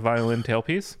look like a violin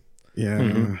tailpiece. Yeah.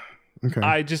 Mm-hmm. Okay.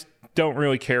 I just don't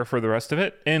really care for the rest of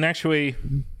it. And actually,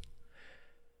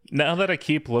 now that I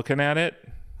keep looking at it,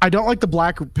 I don't like the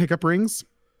black pickup rings.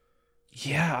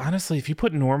 Yeah, honestly, if you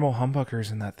put normal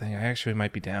humbuckers in that thing, I actually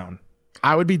might be down.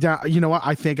 I would be down. You know what?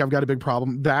 I think I've got a big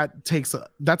problem. That takes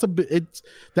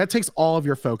all of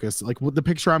your focus. Like the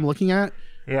picture I'm looking at.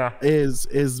 Yeah. Is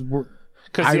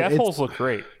because the F holes look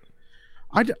great.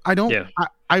 I don't. Yeah.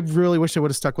 I really wish they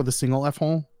would have stuck with a single F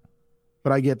hole,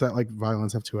 but I get that like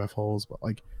violins have 2 F holes, but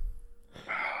like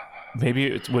maybe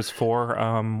it was for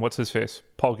what's his face,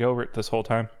 Paul Gilbert this whole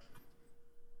time.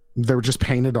 They were just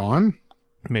painted on.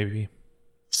 Maybe.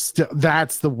 Still,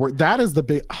 that's the word. That is the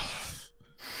big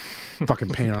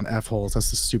fucking paint on F holes. That's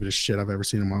the stupidest shit I've ever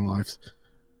seen in my life.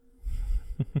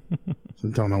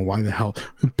 Don't know why the hell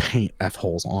paint F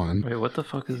holes on. Wait, what the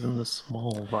fuck is in the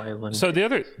small violin? So the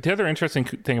other interesting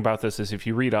thing about this is if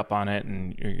you read up on it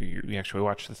and you actually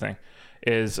watch the thing,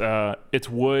 is it's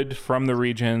wood from the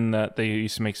region that they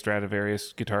used to make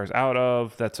Stradivarius guitars out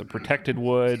of. That's a protected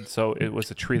wood, so it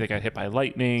was a tree that got hit by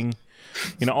lightning.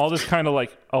 You know, all this kind of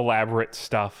like elaborate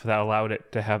stuff that allowed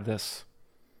it to have this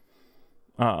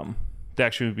to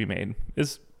actually be made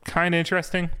is kind of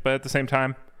interesting, but at the same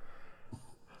time,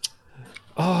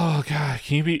 oh god,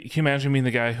 can you imagine being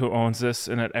the guy who owns this,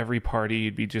 and at every party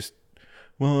you'd be just,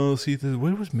 well, see, the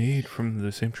wood was made from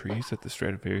the same trees that the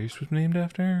Stradivarius was named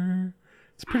after.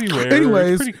 It's pretty rare.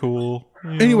 Anyways, it's pretty cool.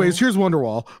 Anyways, here's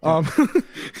Wonderwall.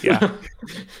 Yeah,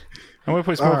 I'm gonna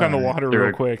put smoke on the water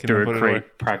real quick and then put it away.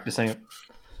 Practicing it.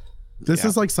 This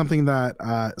is like something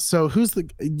that. So who's the?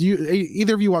 Do you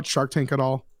either of you watch Shark Tank at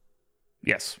all?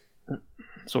 Yes,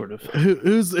 sort of.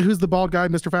 Who's the bald guy,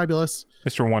 Mr. Fabulous?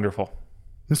 Mr. Wonderful.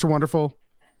 Mr. Wonderful.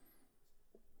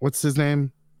 What's his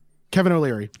name? Kevin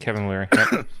O'Leary. Kevin O'Leary.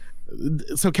 Yep.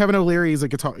 So Kevin O'Leary is a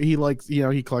guitar. He likes,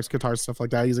 he collects guitars, stuff like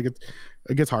that. He's a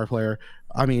guitar player.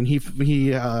 I mean, he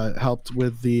helped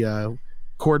with the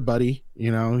Chord Buddy. He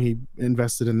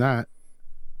invested in that,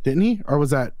 didn't he? Or was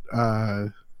that?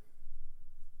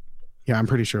 Yeah, I'm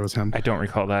pretty sure it was him. I don't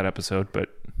recall that episode, but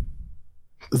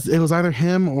it was either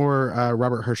him or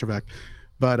Robert Herjavec.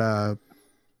 But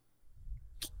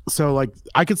so like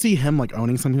I could see him like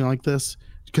owning something like this.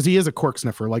 Because he is a cork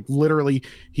sniffer, like literally,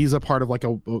 he's a part of like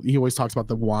he always talks about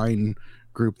the wine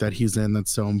group that he's in. That's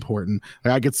so important.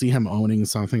 Like I could see him owning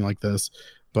something like this,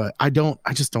 but I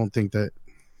just don't think that.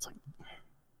 It's like,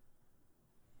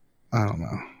 I don't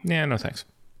know. Yeah, no thanks.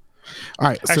 All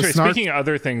right. Actually, speaking of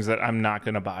other things that I'm not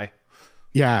gonna buy.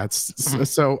 Yeah,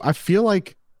 so I feel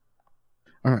like.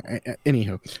 All right.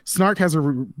 Anywho, Snark has a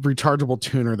rechargeable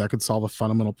tuner that could solve a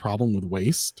fundamental problem with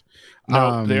waste.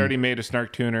 No, they already made a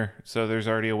Snark tuner, so there's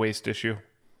already a waste issue.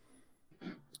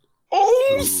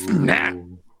 Oh snap!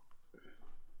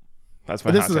 That's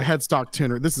my. This is a headstock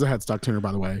tuner. This is a headstock tuner,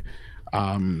 by the way.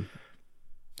 I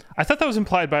thought that was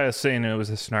implied by us saying it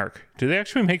was a Snark. Do they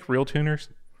actually make real tuners?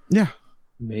 Yeah.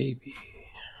 Maybe.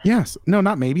 Yes. No,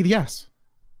 not maybe. Yes.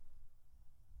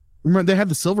 Remember, they had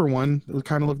the silver one. It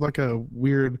kind of looked like a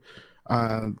weird.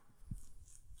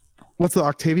 What's the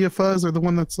Octavia Fuzz, or the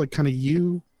one that's like kind of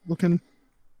you looking?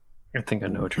 I think I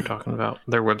know what you're talking about.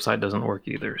 Their website doesn't work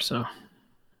either, so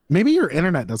maybe your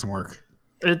internet doesn't work.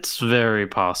 It's very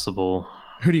possible.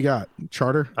 Who do you got?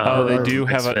 Charter? They do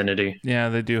have Xfinity.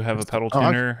 They do have a pedal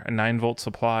tuner, a 9-volt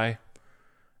supply,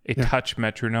 a touch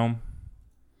metronome.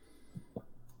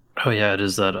 Oh yeah, it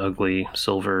is that ugly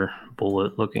silver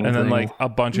bullet looking and then thing. Like a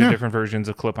bunch of different versions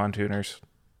of clip-on tuners.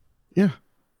 Yeah.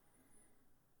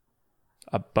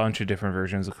 A bunch of different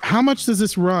versions of How much does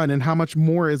this run, and how much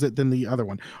more is it than the other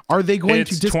one? Are they going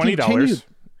to discontinue? $20.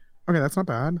 Okay, that's not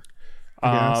bad.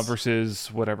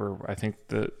 Versus whatever. I think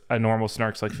a normal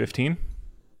Snark's like 15.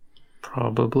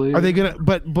 Probably. Are they gonna?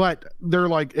 But they're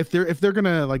like, if they're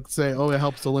gonna like say, oh, it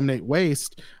helps eliminate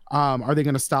waste. Are they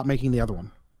gonna stop making the other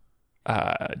one?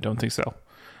 I don't think so.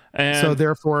 And so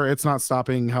therefore, it's not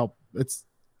stopping help. It's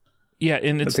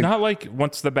and it's not like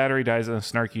once the battery dies in a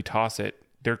Snark, you toss it.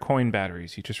 They're coin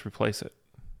batteries. You just replace it.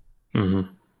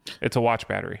 Mm-hmm. It's a watch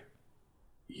battery.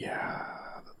 Yeah.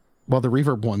 Well, the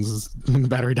reverb ones is when the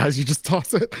battery dies, you just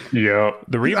toss it. Yeah.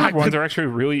 The reverb ones are actually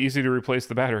really easy to replace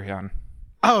the battery on.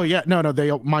 Oh yeah, no,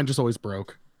 mine just always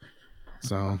broke.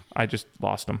 So I just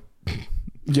lost them.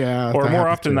 Yeah. Or more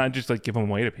often than not, just like give them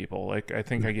away to people. Like I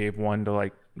think I gave one to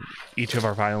like each of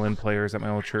our violin players at my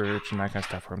old church and that kind of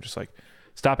stuff. Where I'm just like,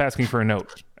 stop asking for a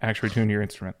note. Actually tune your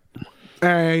instrument.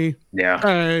 Hey. Yeah.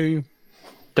 Hey.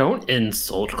 Don't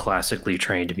insult classically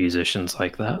trained musicians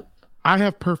like that. I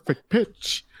have perfect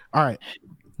pitch. All right.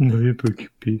 No, you have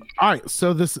perfect pitch. All right.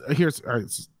 So I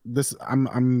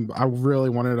really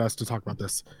wanted us to talk about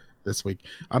this week.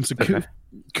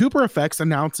 Cooper Effects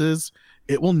announces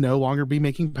it will no longer be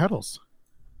making pedals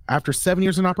after 7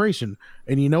 years in operation.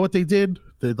 And you know what they did?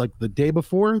 The day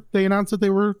before they announced that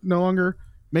they were no longer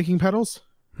making pedals.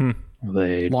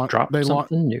 They dropped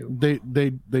something new.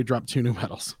 They dropped 2 new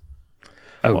pedals.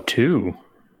 Oh, 2.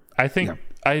 I think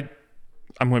I'm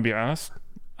going to be honest.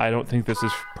 I don't think this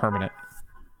is permanent.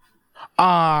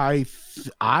 I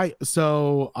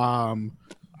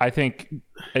think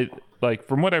it, like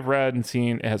from what I've read and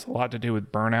seen, it has a lot to do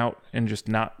with burnout and just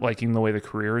not liking the way the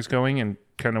career is going and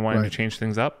kind of wanting to change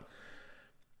things up.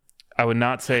 I would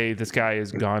not say this guy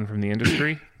is gone from the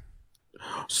industry.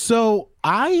 So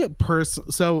my first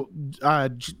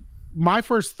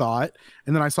thought,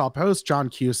 and then I saw a post, John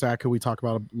Cusack, who we talk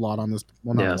about a lot on this.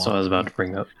 Well, so I was about to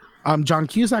bring up. John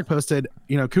Cusack posted,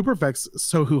 Cooper Effects,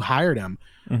 so who hired him?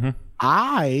 Mm-hmm.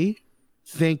 I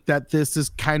think that this is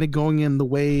kind of going in the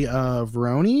way of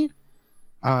Ronnie,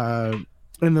 in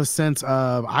the sense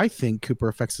of I think Cooper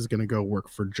Effects is going to go work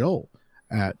for Joel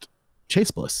at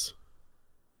Chase Bliss.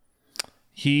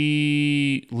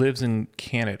 He lives in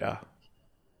Canada.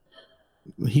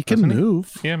 He can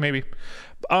move. Yeah, maybe.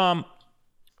 I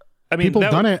mean, people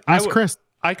done it. Ask Chris.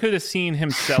 I could have seen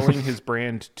him selling his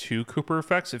brand to Cooper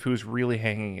Effects if he was really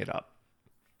hanging it up.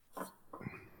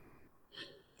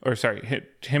 Or sorry,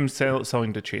 him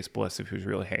selling to Chase Bliss if he was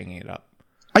really hanging it up.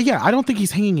 Yeah, I don't think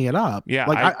he's hanging it up. Yeah,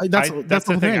 like that's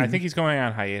the thing. I think he's going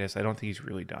on hiatus. I don't think he's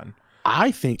really done.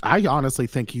 I honestly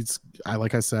think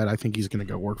like I said, I think he's going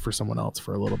to go work for someone else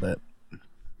for a little bit.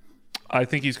 I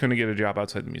think he's going to get a job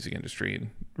outside the music industry and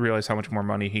realize how much more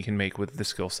money he can make with the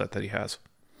skill set that he has.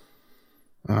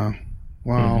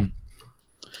 Well,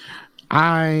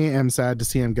 I am sad to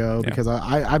see him go because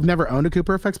I've never owned a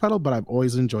Cooper Effects pedal, but I've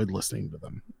always enjoyed listening to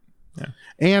them. Yeah.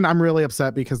 And I'm really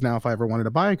upset because now if I ever wanted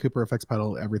to buy a Cooper Effects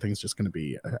pedal, everything's just going to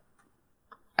be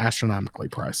astronomically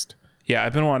priced. Yeah,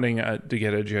 I've been wanting to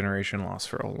get a Generation Loss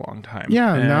for a long time.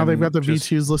 Yeah, and now they've got the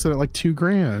V2s listed at like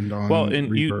 $2,000 on and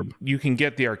Reverb. you can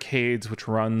get the arcades, which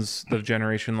runs the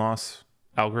Generation Loss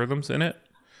algorithms in it.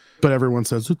 But everyone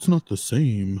says it's not the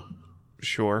same.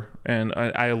 Sure, and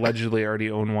I allegedly already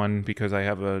own one because I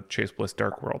have a Chase Bliss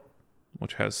Dark World,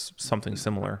 which has something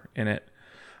similar in it.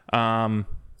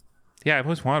 Yeah, I've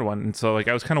always wanted one, and so like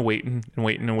I was kind of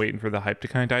waiting for the hype to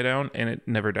kind of die down, and it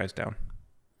never dies down.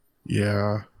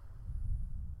 Yeah,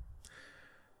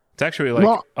 it's actually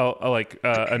like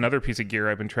another piece of gear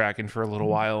I've been tracking for a little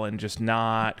while and just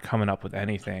not coming up with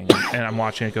anything, and I'm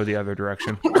watching it go the other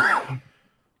direction,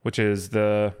 which is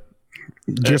the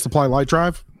Gear Supply Light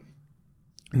Drive.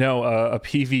 No, a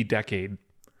PV Decade.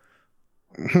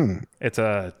 It's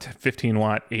a 15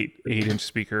 watt 8-inch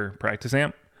speaker practice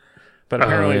amp. But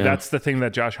apparently that's the thing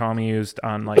that Josh Homme used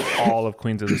on like all of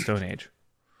Queens of the Stone Age.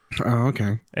 Oh,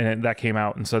 okay. And that came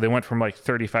out. And so they went from like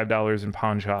 $35 in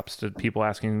pawn shops to people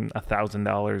asking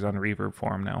 $1,000 on Reverb for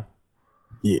them now.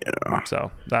 Yeah.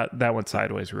 So that went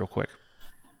sideways real quick.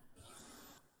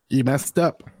 You messed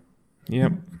up.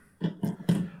 Yep.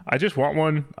 I just want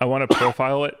one. I want to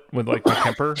profile it with like my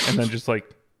Kemper and then just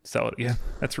like sell it again.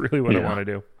 That's really what I want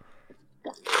to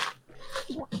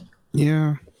do.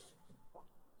 Yeah.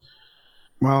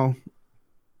 Well,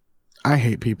 I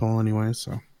hate people anyway,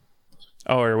 so.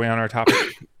 Oh, are we on our topic?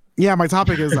 Yeah, my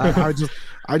topic is I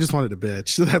just wanted to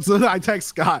bitch. That's what I text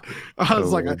Scott. I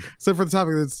was like, so for the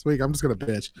topic this week, I'm just gonna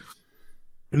bitch.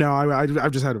 No,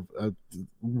 I've just had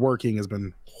working has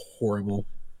been horrible.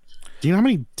 Do you know how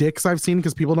many dicks I've seen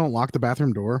because people don't lock the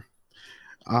bathroom door?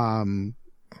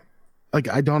 Like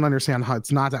I don't understand how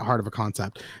it's not that hard of a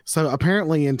concept. So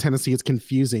apparently in Tennessee it's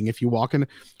confusing if you walk in.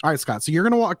 All right, Scott. So you're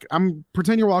gonna walk.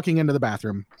 Pretend you're walking into the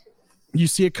bathroom. You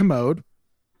see a commode,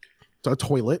 a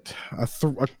toilet, a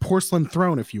porcelain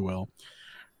throne, if you will,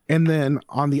 and then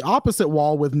on the opposite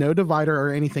wall with no divider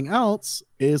or anything else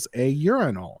is a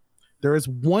urinal. There is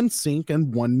one sink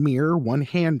and one mirror, one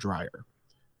hand dryer.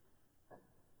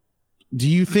 Do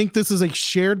you think this is a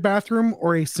shared bathroom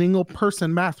or a single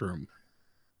person bathroom?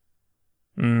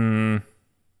 I mean,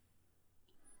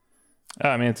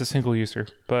 it's a single user,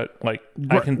 but like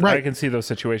I can see those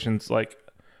situations. Like,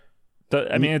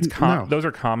 it's those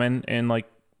are common in like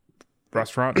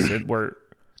restaurants where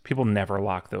people never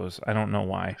lock those. I don't know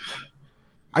why.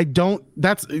 I don't.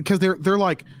 That's because they're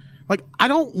like I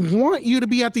don't want you to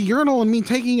be at the urinal and me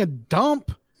taking a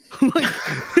dump.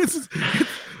 It's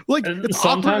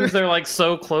sometimes awkward. They're like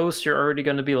so close you're already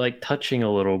going to be like touching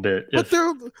a little bit. But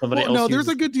there's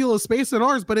a good deal of space in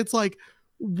ours, but it's like,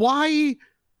 why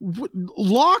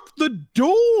lock the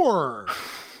door?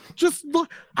 Just look.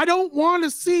 I don't want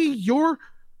to see your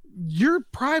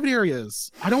private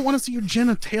areas. I don't want to see your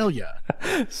genitalia.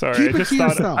 Sorry,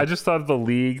 I just thought of the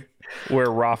League where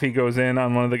Rafi goes in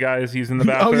on one of the guys using the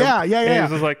bathroom. Oh yeah.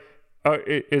 He's just like,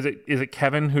 is it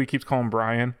Kevin who he keeps calling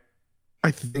Brian? I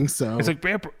think so. It's like,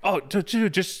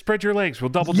 just spread your legs. We'll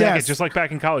double deck it, just like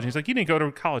back in college. He's like, you didn't go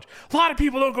to college. A lot of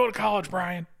people don't go to college,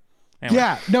 Brian. Anyway.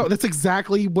 Yeah, no, that's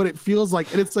exactly what it feels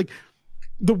like, and it's like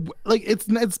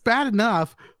it's bad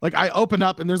enough. Like I open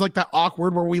up and there's like that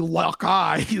awkward where we lock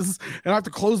eyes, and I have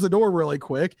to close the door really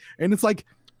quick, and it's like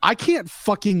I can't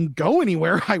fucking go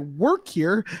anywhere. I work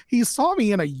here. He saw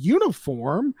me in a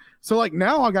uniform, so like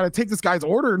now I got to take this guy's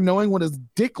order, knowing what his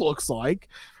dick looks like,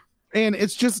 and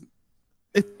it's just.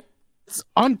 It's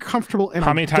uncomfortable. And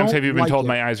how many times have you been told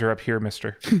my eyes are up here,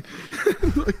 mister?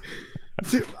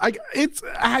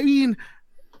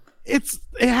 It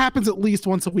happens at least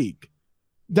once a week.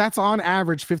 That's on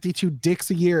average 52 dicks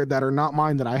a year that are not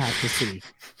mine that I have to see.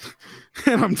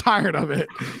 And I'm tired of it.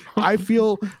 I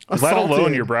feel assaulted. Let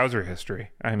alone your browser history.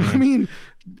 I mean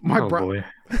my boy.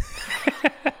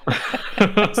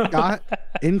 Scott,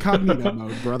 incognito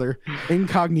mode, brother.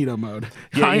 Incognito mode.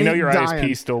 Yeah, you know your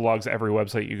ISP still logs every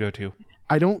website you go to.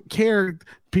 I don't care.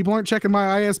 People aren't checking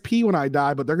my ISP when I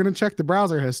die, but they're going to check the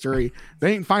browser history.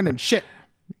 They ain't finding shit.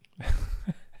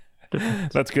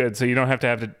 That's good. So you don't have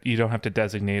to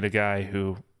designate a guy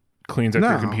who cleans up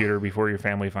your computer before your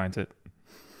family finds it.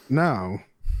 No.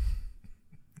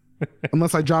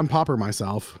 Unless I John Popper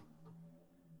myself.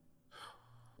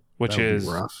 Which is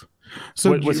rough.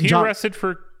 So was he arrested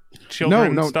for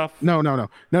children stuff?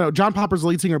 No. John Popper's the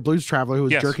lead singer of Blues Traveler who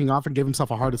was jerking off and gave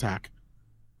himself a heart attack.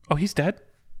 Oh, he's dead?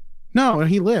 No,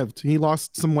 he lived. He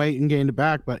lost some weight and gained it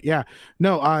back. But yeah,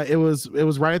 no, it was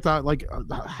right at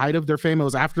the height of their fame. It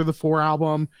was after the 4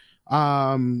 album.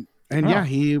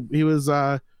 He was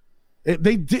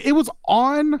it was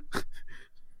on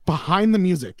Behind the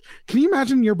Music. Can you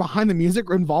imagine your Behind the Music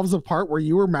involves a part where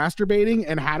you were masturbating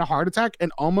and had a heart attack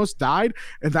and almost died,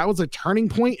 and that was a turning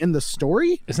point in the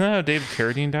story? Isn't that how David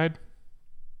Carradine died?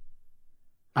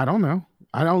 I don't know.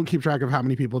 I don't keep track of how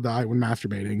many people die when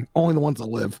masturbating. Only the ones that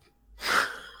live.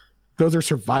 Those are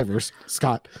survivors,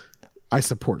 Scott. I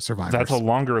support survivors. That's a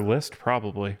longer list,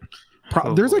 probably.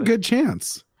 There's a good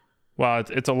chance. Well,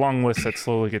 it's a long list that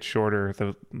slowly gets shorter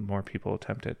the more people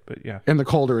attempt it, but yeah. And the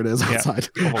colder it is outside.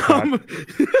 Oh,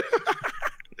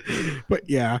 but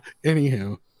yeah,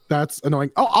 anywho, that's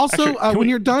annoying. Oh, also, actually, when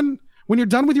you're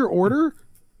done with your order,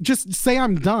 just say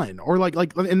I'm done, or like,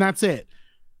 and that's it.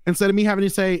 Instead of me having to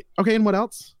say, okay, and what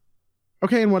else?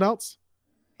 Okay, and what else?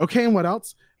 Okay, and what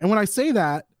else? And when I say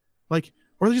that,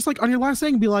 or just on your last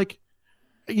thing, be like,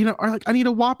 I need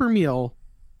a Whopper meal,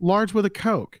 large with a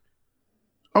Coke.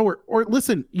 Oh, or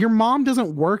listen, your mom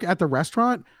doesn't work at the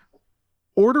restaurant.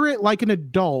 Order it like an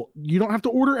adult. You don't have to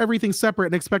order everything separate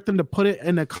and expect them to put it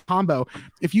in a combo.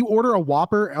 If you order a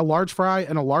Whopper, a large fry,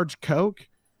 and a large Coke,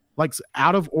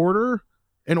 out of order,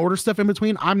 and order stuff in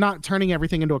between, I'm not turning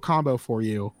everything into a combo for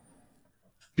you.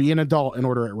 Be an adult and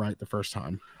order it right the first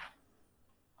time.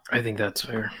 I think that's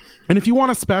fair. And if you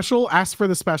want a special, ask for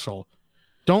the special.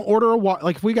 Don't order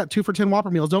if we got 2 for $10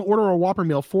 Whopper meals, don't order a Whopper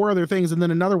meal, 4 other things, and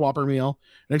then another Whopper meal,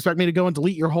 and expect me to go and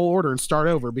delete your whole order and start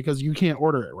over because you can't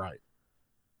order it right.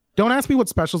 Don't ask me what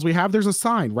specials we have. There's a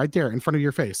sign right there in front of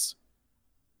your face.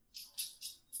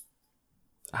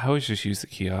 I always just use the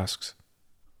kiosks.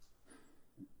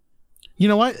 You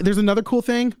know what? There's another cool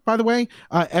thing, by the way.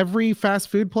 Every fast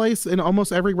food place and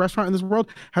almost every restaurant in this world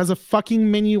has a fucking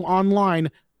menu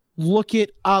online. Look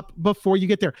it up before you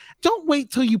get there. Don't wait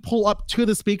till you pull up to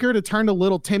the speaker to turn to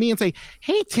little Timmy and say,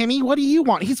 hey, Timmy, what do you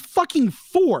want? He's fucking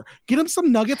 4. Get him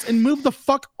some nuggets and move the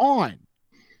fuck on.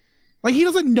 He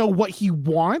doesn't know what he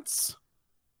wants.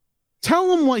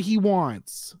 Tell him what he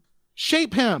wants.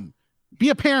 Shape him. Be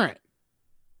a parent.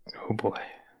 Oh, boy.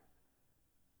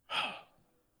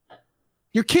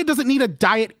 Your kid doesn't need a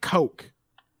Diet Coke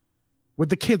with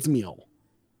the kids' meal.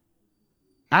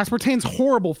 Aspartame's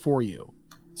horrible for you.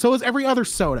 So is every other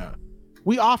soda.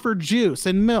 We offer juice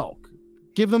and milk.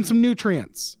 Give them some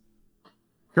nutrients.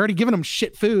 You're already giving them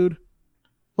shit food.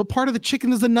 What part of the chicken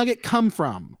does the nugget come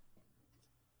from?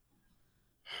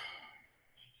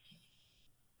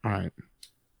 All right.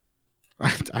 I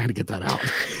had to get that out.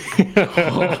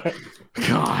 Oh,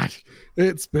 God.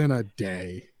 It's been a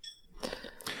day.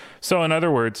 So in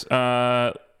other words,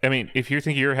 if you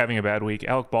think you're having a bad week,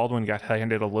 Alec Baldwin got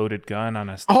handed a loaded gun on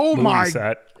a movie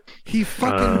set. He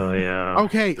fucking. Oh yeah.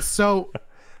 Okay, so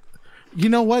you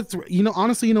know what?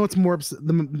 Honestly, what's more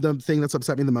the thing that's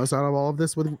upset me the most out of all of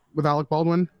this with Alec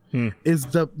Baldwin is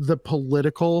the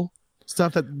political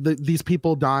stuff that these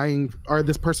people dying or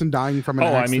this person dying from an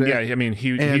accident.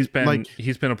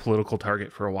 He's been a political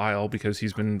target for a while because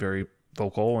he's been very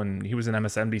vocal, and he was an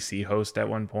MSNBC host at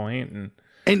one point, and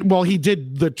he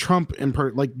did the Trump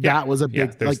that was a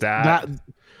big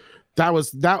that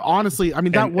was honestly,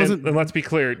 that wasn't. And let's be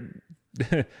clear,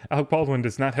 Alec Baldwin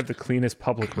does not have the cleanest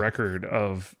public record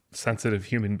of sensitive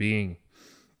human being,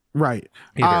 right?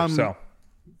 Either,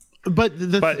 but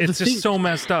it's just thing, so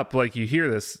messed up. You hear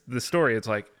the story, it's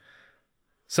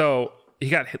so he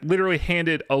got literally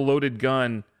handed a loaded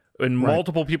gun, and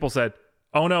multiple people said,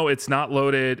 "Oh no, it's not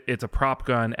loaded. It's a prop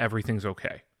gun. Everything's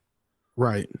okay."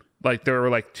 Right. There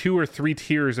were 2 or 3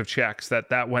 tiers of checks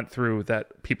that went through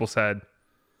that people said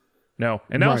no,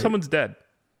 and now someone's dead.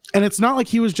 And it's not like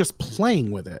he was just playing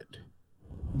with it;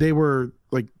 they were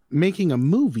making a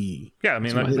movie. Yeah,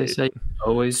 they say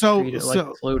always treat it like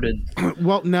loaded.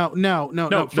 Well, no.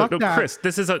 Fuck that. Chris,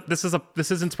 this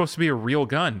isn't supposed to be a real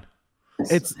gun.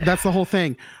 That's the whole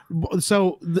thing.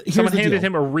 So someone handed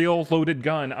him a real loaded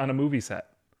gun on a movie set.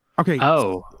 Okay.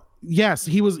 Oh, yes,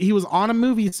 he was on a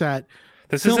movie set.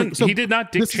 He did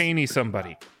not Dick Cheney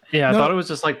somebody. Yeah, I thought it was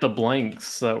just the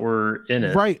blanks that were in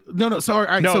it. Right. No. Sorry.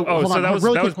 All right,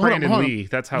 that was Brandon Lee.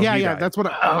 That's how. Yeah, he yeah. died. That's what.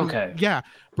 Okay. Yeah,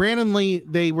 Brandon Lee.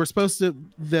 They were supposed to.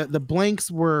 The blanks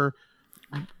were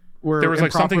there was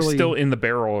like something still in the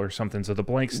barrel or something, so the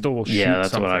blank still will shoot. Yeah,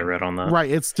 that's something. what I read on that. Right,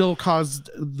 it still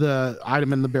caused the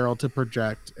item in the barrel to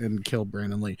project and kill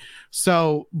Brandon Lee.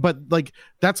 So, but like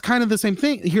that's kind of the same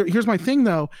thing. Here's my thing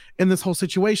though, in this whole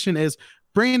situation is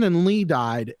Brandon Lee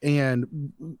died,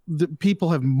 and the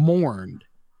people have mourned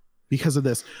because of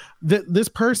this. This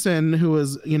person who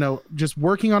was, just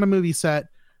working on a movie set,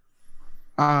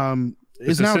 is now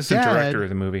assistant dead. Director of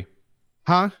the movie.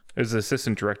 Huh? It was the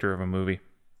assistant director of a movie.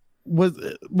 Was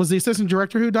the assistant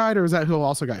director who died, or was that who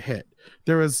also got hit?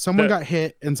 There was someone got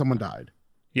hit and someone died.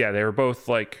 Yeah, they were both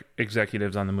like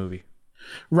executives on the movie.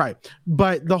 Right.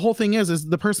 But the whole thing is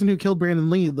the person who killed Brandon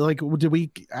Lee, like, did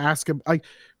we ask him? Like,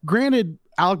 granted,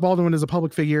 Alec Baldwin is a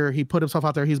public figure. He put himself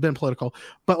out there. He's been political.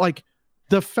 But like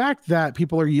the fact that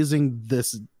people are using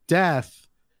this death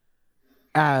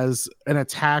as an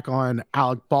attack on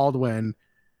Alec Baldwin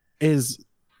is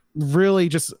really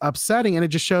just upsetting. And it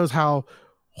just shows how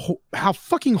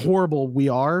fucking horrible we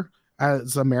are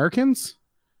as Americans.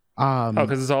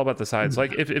 Because it's all about the sides.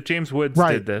 Like if James Woods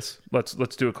did this, let's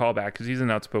do a callback because he's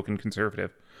an outspoken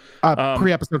conservative.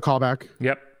 Pre-episode callback.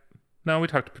 Yep. No, we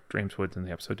talked to James Woods in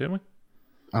the episode, didn't we?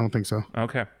 I don't think so.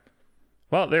 Okay.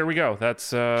 Well, there we go.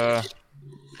 That's 2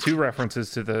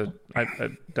 references to the.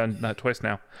 I've done that twice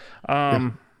now.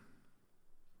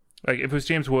 Like if it was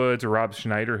James Woods or Rob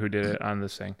Schneider who did it on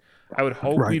this thing, I would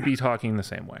hope we'd be talking the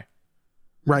same way.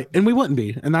 Right, and we wouldn't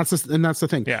be, and that's the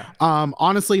thing. Yeah.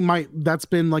 Honestly, that's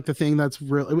been like the thing that's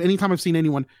real. Anytime I've seen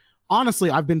anyone, honestly,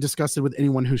 I've been disgusted with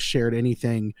anyone who's shared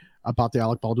anything about the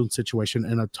Alec Baldwin situation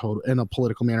in a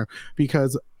political manner,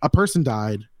 because a person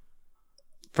died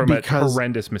from a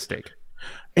horrendous mistake.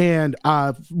 And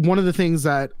one of the things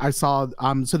that I saw,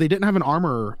 so they didn't have an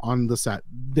armorer on the set.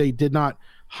 They did not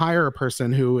hire a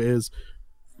person who is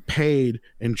paid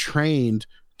and trained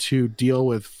to deal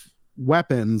with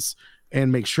weapons and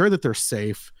make sure that they're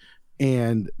safe.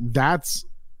 And that's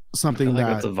something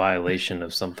that's a violation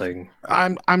of something.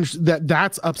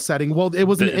 That's upsetting. Well, it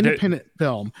was an independent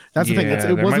film. That's the thing.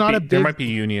 It was not there might be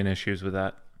union issues with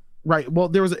that. Right. Well,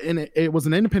 it was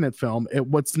an independent film. It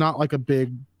was not like a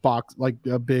big box, like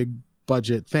a big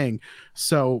budget thing.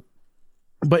 So,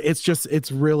 but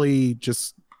it's really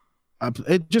just,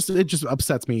 it just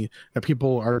upsets me that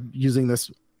people are using this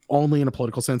only in a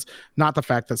political sense, not the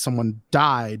fact that someone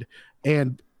died.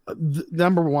 And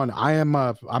number one, I'm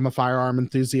a firearm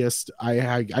enthusiast.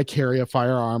 I carry a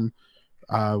firearm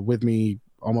with me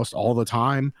almost all the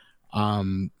time.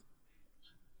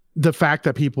 The fact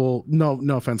that people, no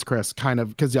offense, Chris, kind of,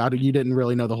 because you didn't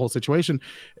really know the whole situation,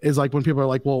 is like when people are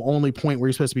like, well, only point where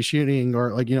you're supposed to be shooting,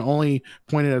 or like, only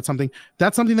pointed at something.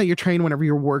 That's something that you're trained whenever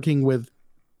you're working with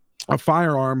a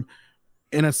firearm.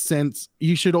 In a sense,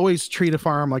 you should always treat a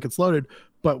firearm like it's loaded.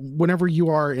 But whenever you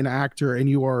are an actor and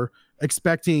you are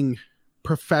expecting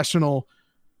professional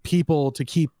people to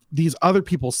keep these other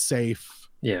people safe,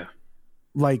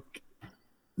 like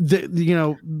they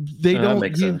don't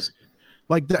make sense.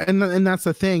 Like and that's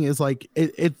the thing is like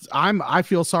I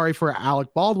feel sorry for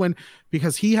Alec Baldwin,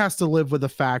 because he has to live with the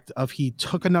fact of he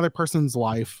took another person's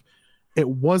life. It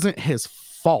wasn't his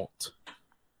fault,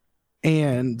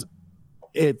 and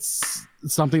it's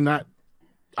something that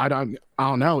I don't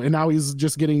know. And now he's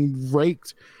just getting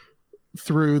raked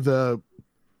through the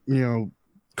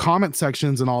comment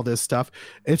sections and all this stuff.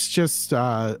 It's just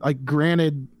like,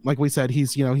 granted, like we said,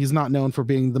 he's not known for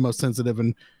being the most sensitive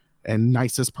and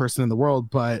nicest person in the world,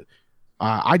 but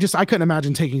I couldn't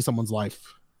imagine taking someone's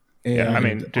life.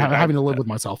 And having to live with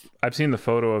myself. I've seen the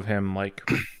photo of him like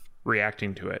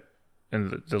reacting to it,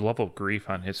 and the level of grief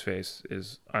on his face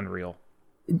is unreal.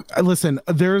 Listen,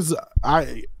 there's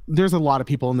a lot of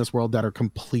people in this world that are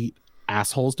complete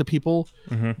assholes to people,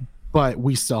 but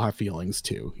we still have feelings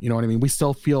too. You know what I mean? We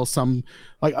still feel some,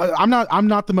 like, I'm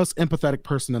not the most empathetic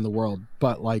person in the world,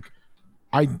 but like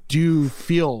I do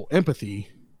feel empathy.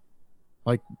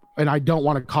 Like, and I don't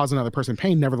want to cause another person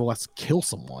pain, nevertheless kill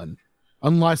someone,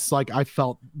 unless like I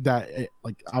felt that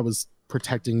like I was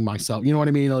protecting myself. You know what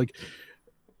I mean? Like,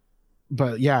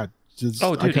 but yeah.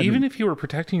 Dude, even if you were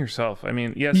protecting yourself, I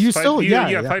mean, yes, you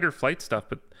fight or flight stuff,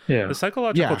 but the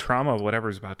psychological trauma of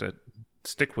whatever's about to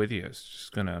stick with you is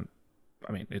just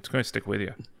it's going to stick with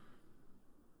you.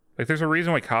 Like, there's a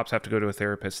reason why cops have to go to a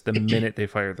therapist the minute they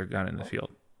fire their gun in the field.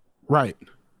 Right.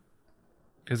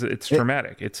 Because it's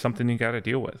traumatic. It's something you got to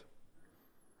deal with.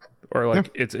 Or like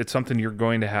it's something you're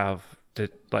going to have to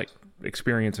like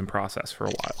experience and process for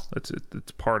a while. It's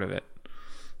part of it.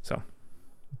 So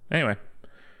anyway.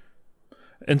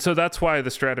 And so that's why the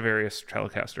Stradivarius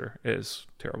Telecaster is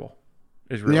terrible.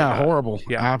 is really bad. Horrible.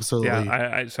 Yeah, absolutely.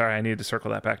 Yeah, I sorry, I needed to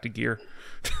circle that back to gear.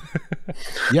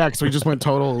 Yeah, because we just went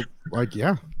total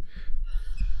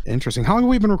interesting. How long have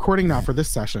we been recording now for this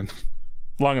session?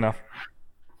 Long enough.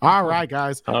 All right,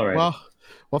 guys. All right.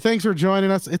 Well, thanks for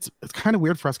joining us. It's kind of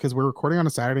weird for us because we're recording on a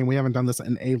Saturday and we haven't done this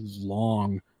in a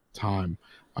long time.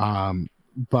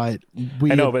 But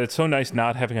I know, but it's so nice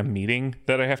not having a meeting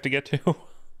that I have to get to.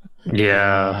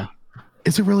 Yeah.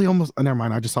 Is it really almost? Never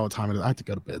mind. I just saw what time it is. I have to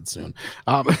go to bed soon.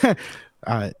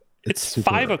 It's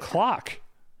 5 o'clock.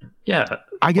 Yeah.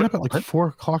 I get up at like 4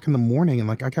 o'clock in the morning, and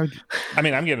like I gotta. I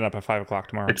mean, I'm getting up at 5 o'clock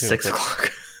tomorrow. It's too, 6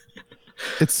 o'clock.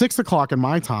 It's 6 o'clock in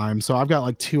my time, so I've got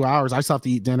like 2 hours. I still have to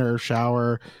eat dinner,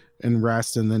 shower, and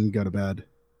rest, and then go to bed.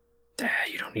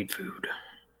 You don't need food.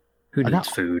 Who needs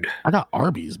food? I got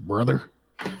Arby's, brother.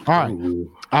 All right.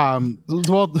 Ooh.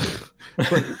 Well,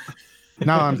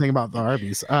 now I'm thinking about the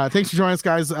Arby's. Thanks for joining us,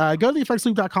 guys. Go to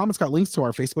theeffectsloop.com. It's got links to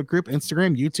our Facebook group,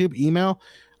 Instagram, YouTube, email,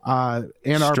 and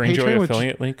our Strangejoy Patreon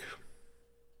affiliate link.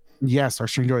 Yes, our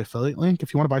Strangejoy affiliate link.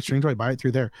 If you want to buy Strangejoy, buy it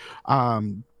through there.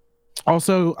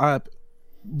 Also,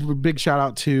 big shout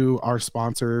out to our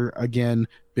sponsor again,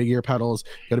 Big Ear Pedals.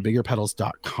 Go to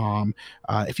bigearpedals.com.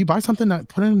 If you buy something,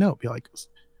 put in a note. Be like,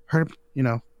 heard,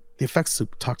 the Effects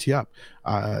Loop talk to you up.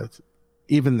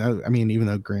 Even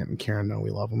though Grant and Karen know we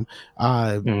love them.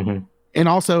 And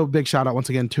also big shout out once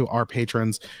again to our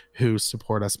patrons who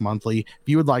support us monthly. If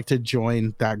you would like to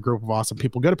join that group of awesome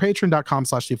people, go to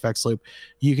patreon.com/theeffectsloop.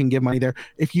 You can give money there.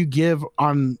 If you give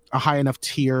on a high enough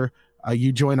tier,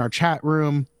 you join our chat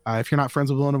room. If you're not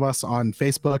friends with one of us on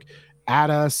Facebook, add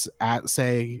us at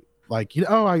say like,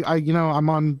 I'm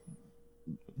on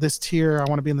this tier. I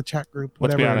want to be in the chat group.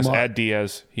 Whatever. Let's be honest, add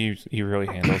Diaz. He really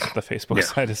handles the Facebook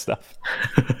side of stuff.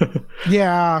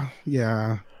 Yeah.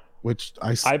 Which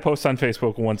I post on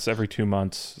Facebook once every 2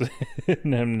 months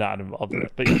and I'm not involved in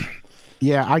it. But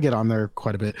yeah, I get on there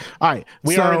quite a bit. All right.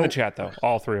 We are in the chat though.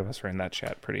 All 3 of us are in that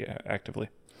chat pretty actively.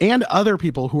 And other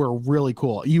people who are really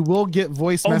cool. You will get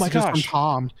voice messages from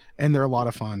Tom, and they're a lot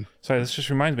of fun. Sorry, this just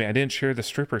reminds me, I didn't share the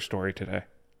stripper story today.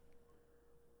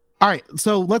 All right,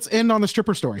 so let's end on the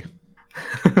stripper story.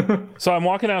 So I'm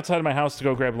walking outside of my house to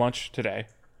go grab lunch today,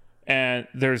 and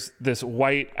there's this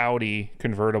white Audi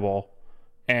convertible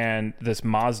and this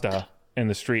Mazda in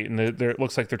the street, and it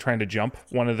looks like they're trying to jump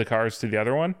one of the cars to the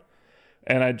other one.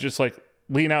 And I just like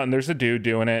lean out, and there's a dude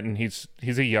doing it, and he's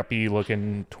a yuppie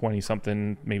looking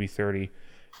 20-something, maybe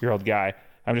 30-year-old guy.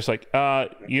 I'm just like,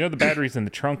 the battery's in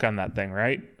the trunk on that thing,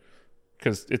 right?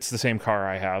 Because it's the same car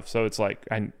I have, so it's like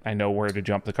I know where to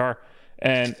jump the car.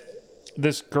 And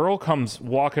this girl comes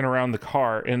walking around the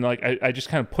car, and like I just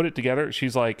kind of put it together.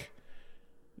 She's like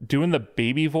doing the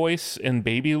baby voice and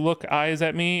baby look eyes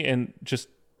at me, and just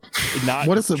not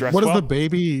what is the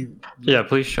baby? Yeah,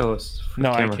 please show us.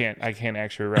 No, I can't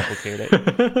actually replicate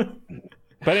it.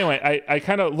 But anyway, I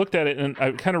kind of looked at it and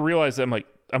I kind of realized that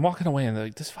I'm walking away and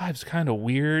like this vibe's kind of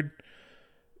weird.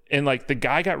 And like the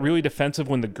guy got really defensive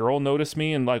when the girl noticed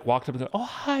me and like walked up and said, "Oh,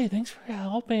 hi, thanks for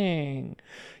helping."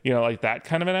 Like that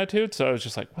kind of an attitude. So I was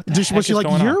just like, "What the heck was she is like,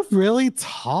 going on?" "You're really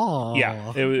tall."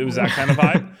 Yeah, it was that kind of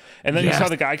vibe. And then you saw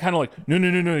the guy kind of like, "No,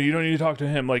 you don't need to talk to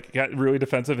him." Like got really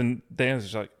defensive, and Dan's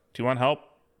just like, "Do you want help?"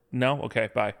 No, okay,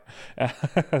 bye.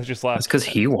 I just laughed. That's because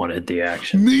he wanted the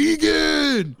action.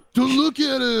 Megan, don't look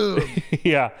at him.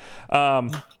 Yeah.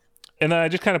 And then I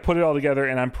just kind of put it all together,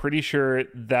 and I'm pretty sure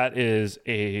that is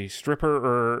a stripper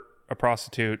or a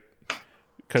prostitute,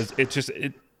 because it's just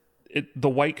the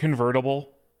white convertible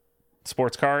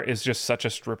sports car is just such a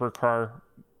stripper car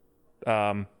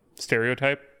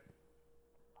stereotype.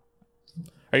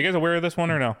 Are you guys aware of this one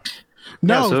or no?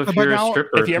 No, so if you're a stripper,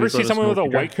 if you ever see someone with a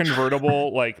white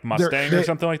convertible like Mustang or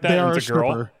something like that, and it's a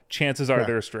girl, stripper. Chances are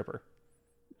they're a stripper.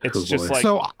 It's just like,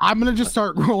 so I'm gonna just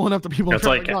start rolling up to people. It's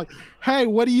like, hey,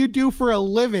 what do you do for a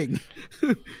living?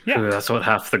 Yeah, that's what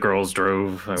half the girls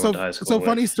drove. I went to high school so with.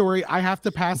 funny story. I have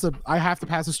to pass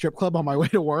a strip club on my way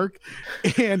to work,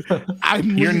 and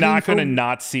you're not gonna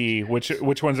not see which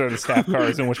ones are the staff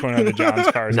cars and which one are the John's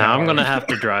cars. Now I'm gonna have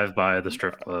to drive by the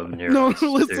strip club near.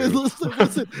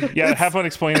 Listen. Yeah, have fun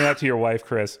explaining that to your wife,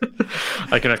 Chris.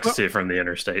 I can actually see it from the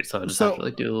interstate, so I just have to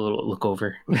like do a little look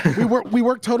over. we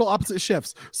work total opposite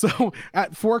shifts. So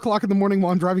at 4 o'clock in the morning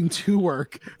while I'm driving to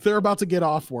work, they're about to get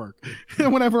off work.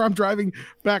 And whenever I'm driving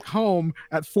back home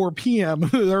at 4 p.m.,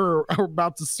 they're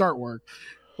about to start work.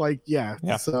 Like, yeah.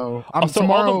 So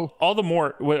tomorrow. All the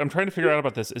more, what I'm trying to figure out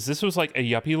about this was like a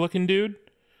yuppie looking dude.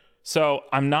 So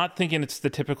I'm not thinking it's the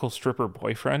typical stripper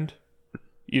boyfriend.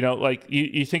 Like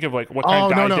you think of like what kind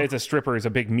of guy dates a stripper is a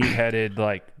big meat-headed,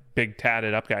 like big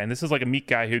tatted up guy. And this is like a meat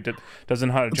guy who doesn't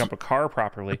know how to jump a car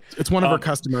properly. It's one of our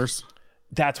customers.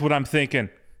 That's what I'm thinking.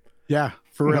 Yeah,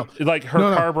 for real. Like her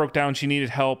car broke down, she needed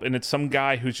help, and it's some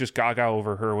guy who's just gaga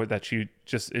over her that she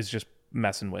is just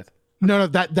messing with. No,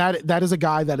 that is a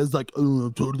guy that is like, oh,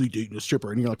 I'm totally dating a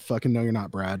stripper, and you're like, fucking no, you're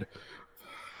not, Brad.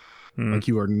 Like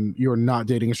you are not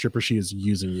dating a stripper. She is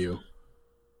using you.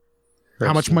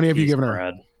 How much money have you given her?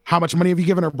 Brad. How much money have you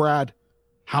given her, Brad?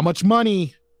 How much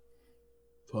money?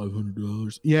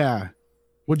 $500. Yeah.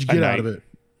 What'd you get out of it?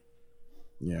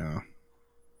 Yeah.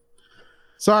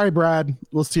 Sorry, Brad.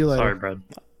 We'll see you later. Sorry, Brad.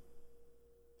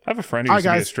 I have a friend who used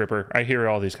to be a stripper. I hear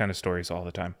all these kind of stories all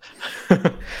the time.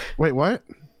 Wait, what?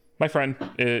 My friend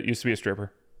used to be a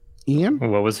stripper. Ian?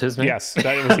 What was his name? Yes,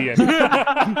 that was Ian.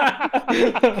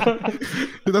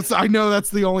 I know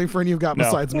that's the only friend you've got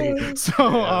besides me.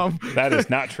 So that is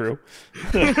not true.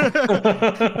 You're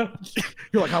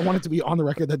like, I want it to be on the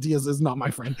record that Diaz is not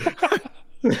my friend.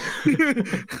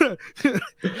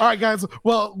 All right, guys.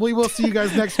 Well, we will see you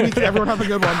guys next week. Everyone have a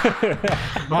good one.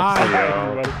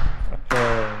 Bye.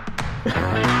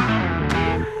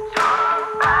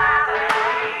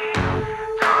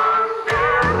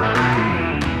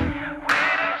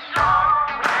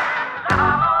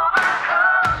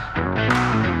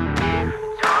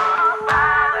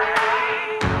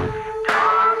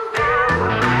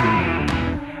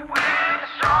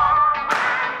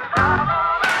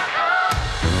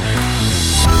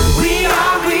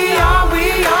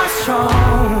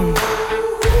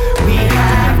 We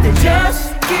have to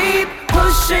just keep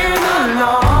pushing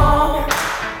along.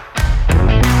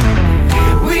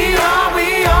 We are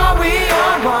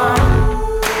one.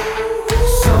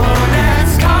 So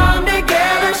let's come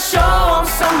together, show 'em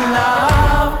some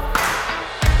love.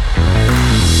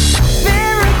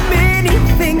 There are many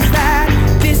things that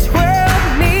this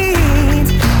world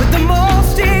needs, but the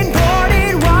most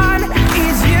important one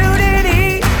is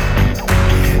unity.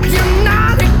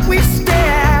 United we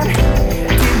stand,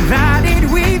 divided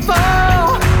we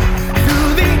fall.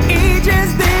 Through the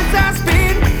ages this has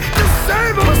been the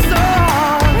same old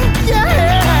song. Yeah.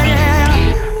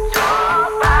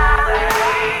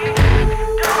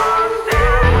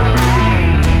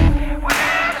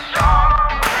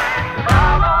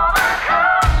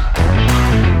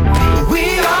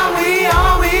 We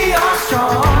are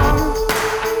strong.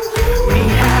 We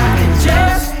have to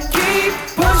just keep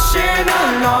pushing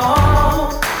along.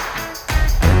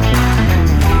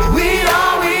 We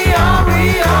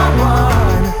are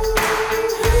one.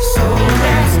 So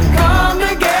let's come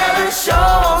together,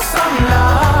 show some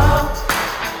love.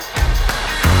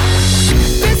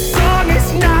 This song is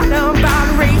not about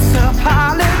race or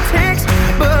politics,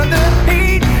 but the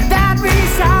hate that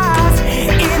resides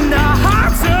in the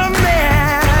hearts of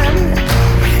men.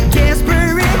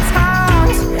 Desperate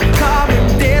times call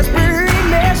in desperate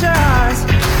measures.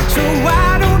 So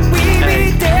why don't we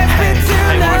be desperate to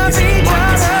love each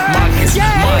other?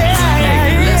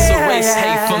 Let's erase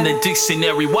hate from the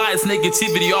dictionary. Why is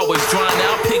negativity always drawn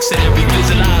out? Pictionary,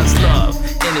 visualize love,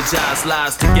 energize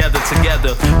lives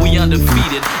together. We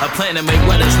undefeated. A plan to make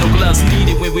weathers, no gloves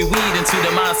needed. When we weed into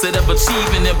the mindset of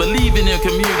achieving and believing in a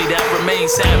community that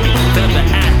remains happy. Ever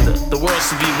after, the world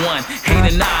should be one.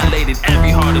 Hate annihilated,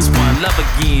 every heart is one. Love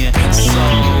again. So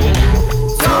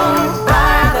Don't buy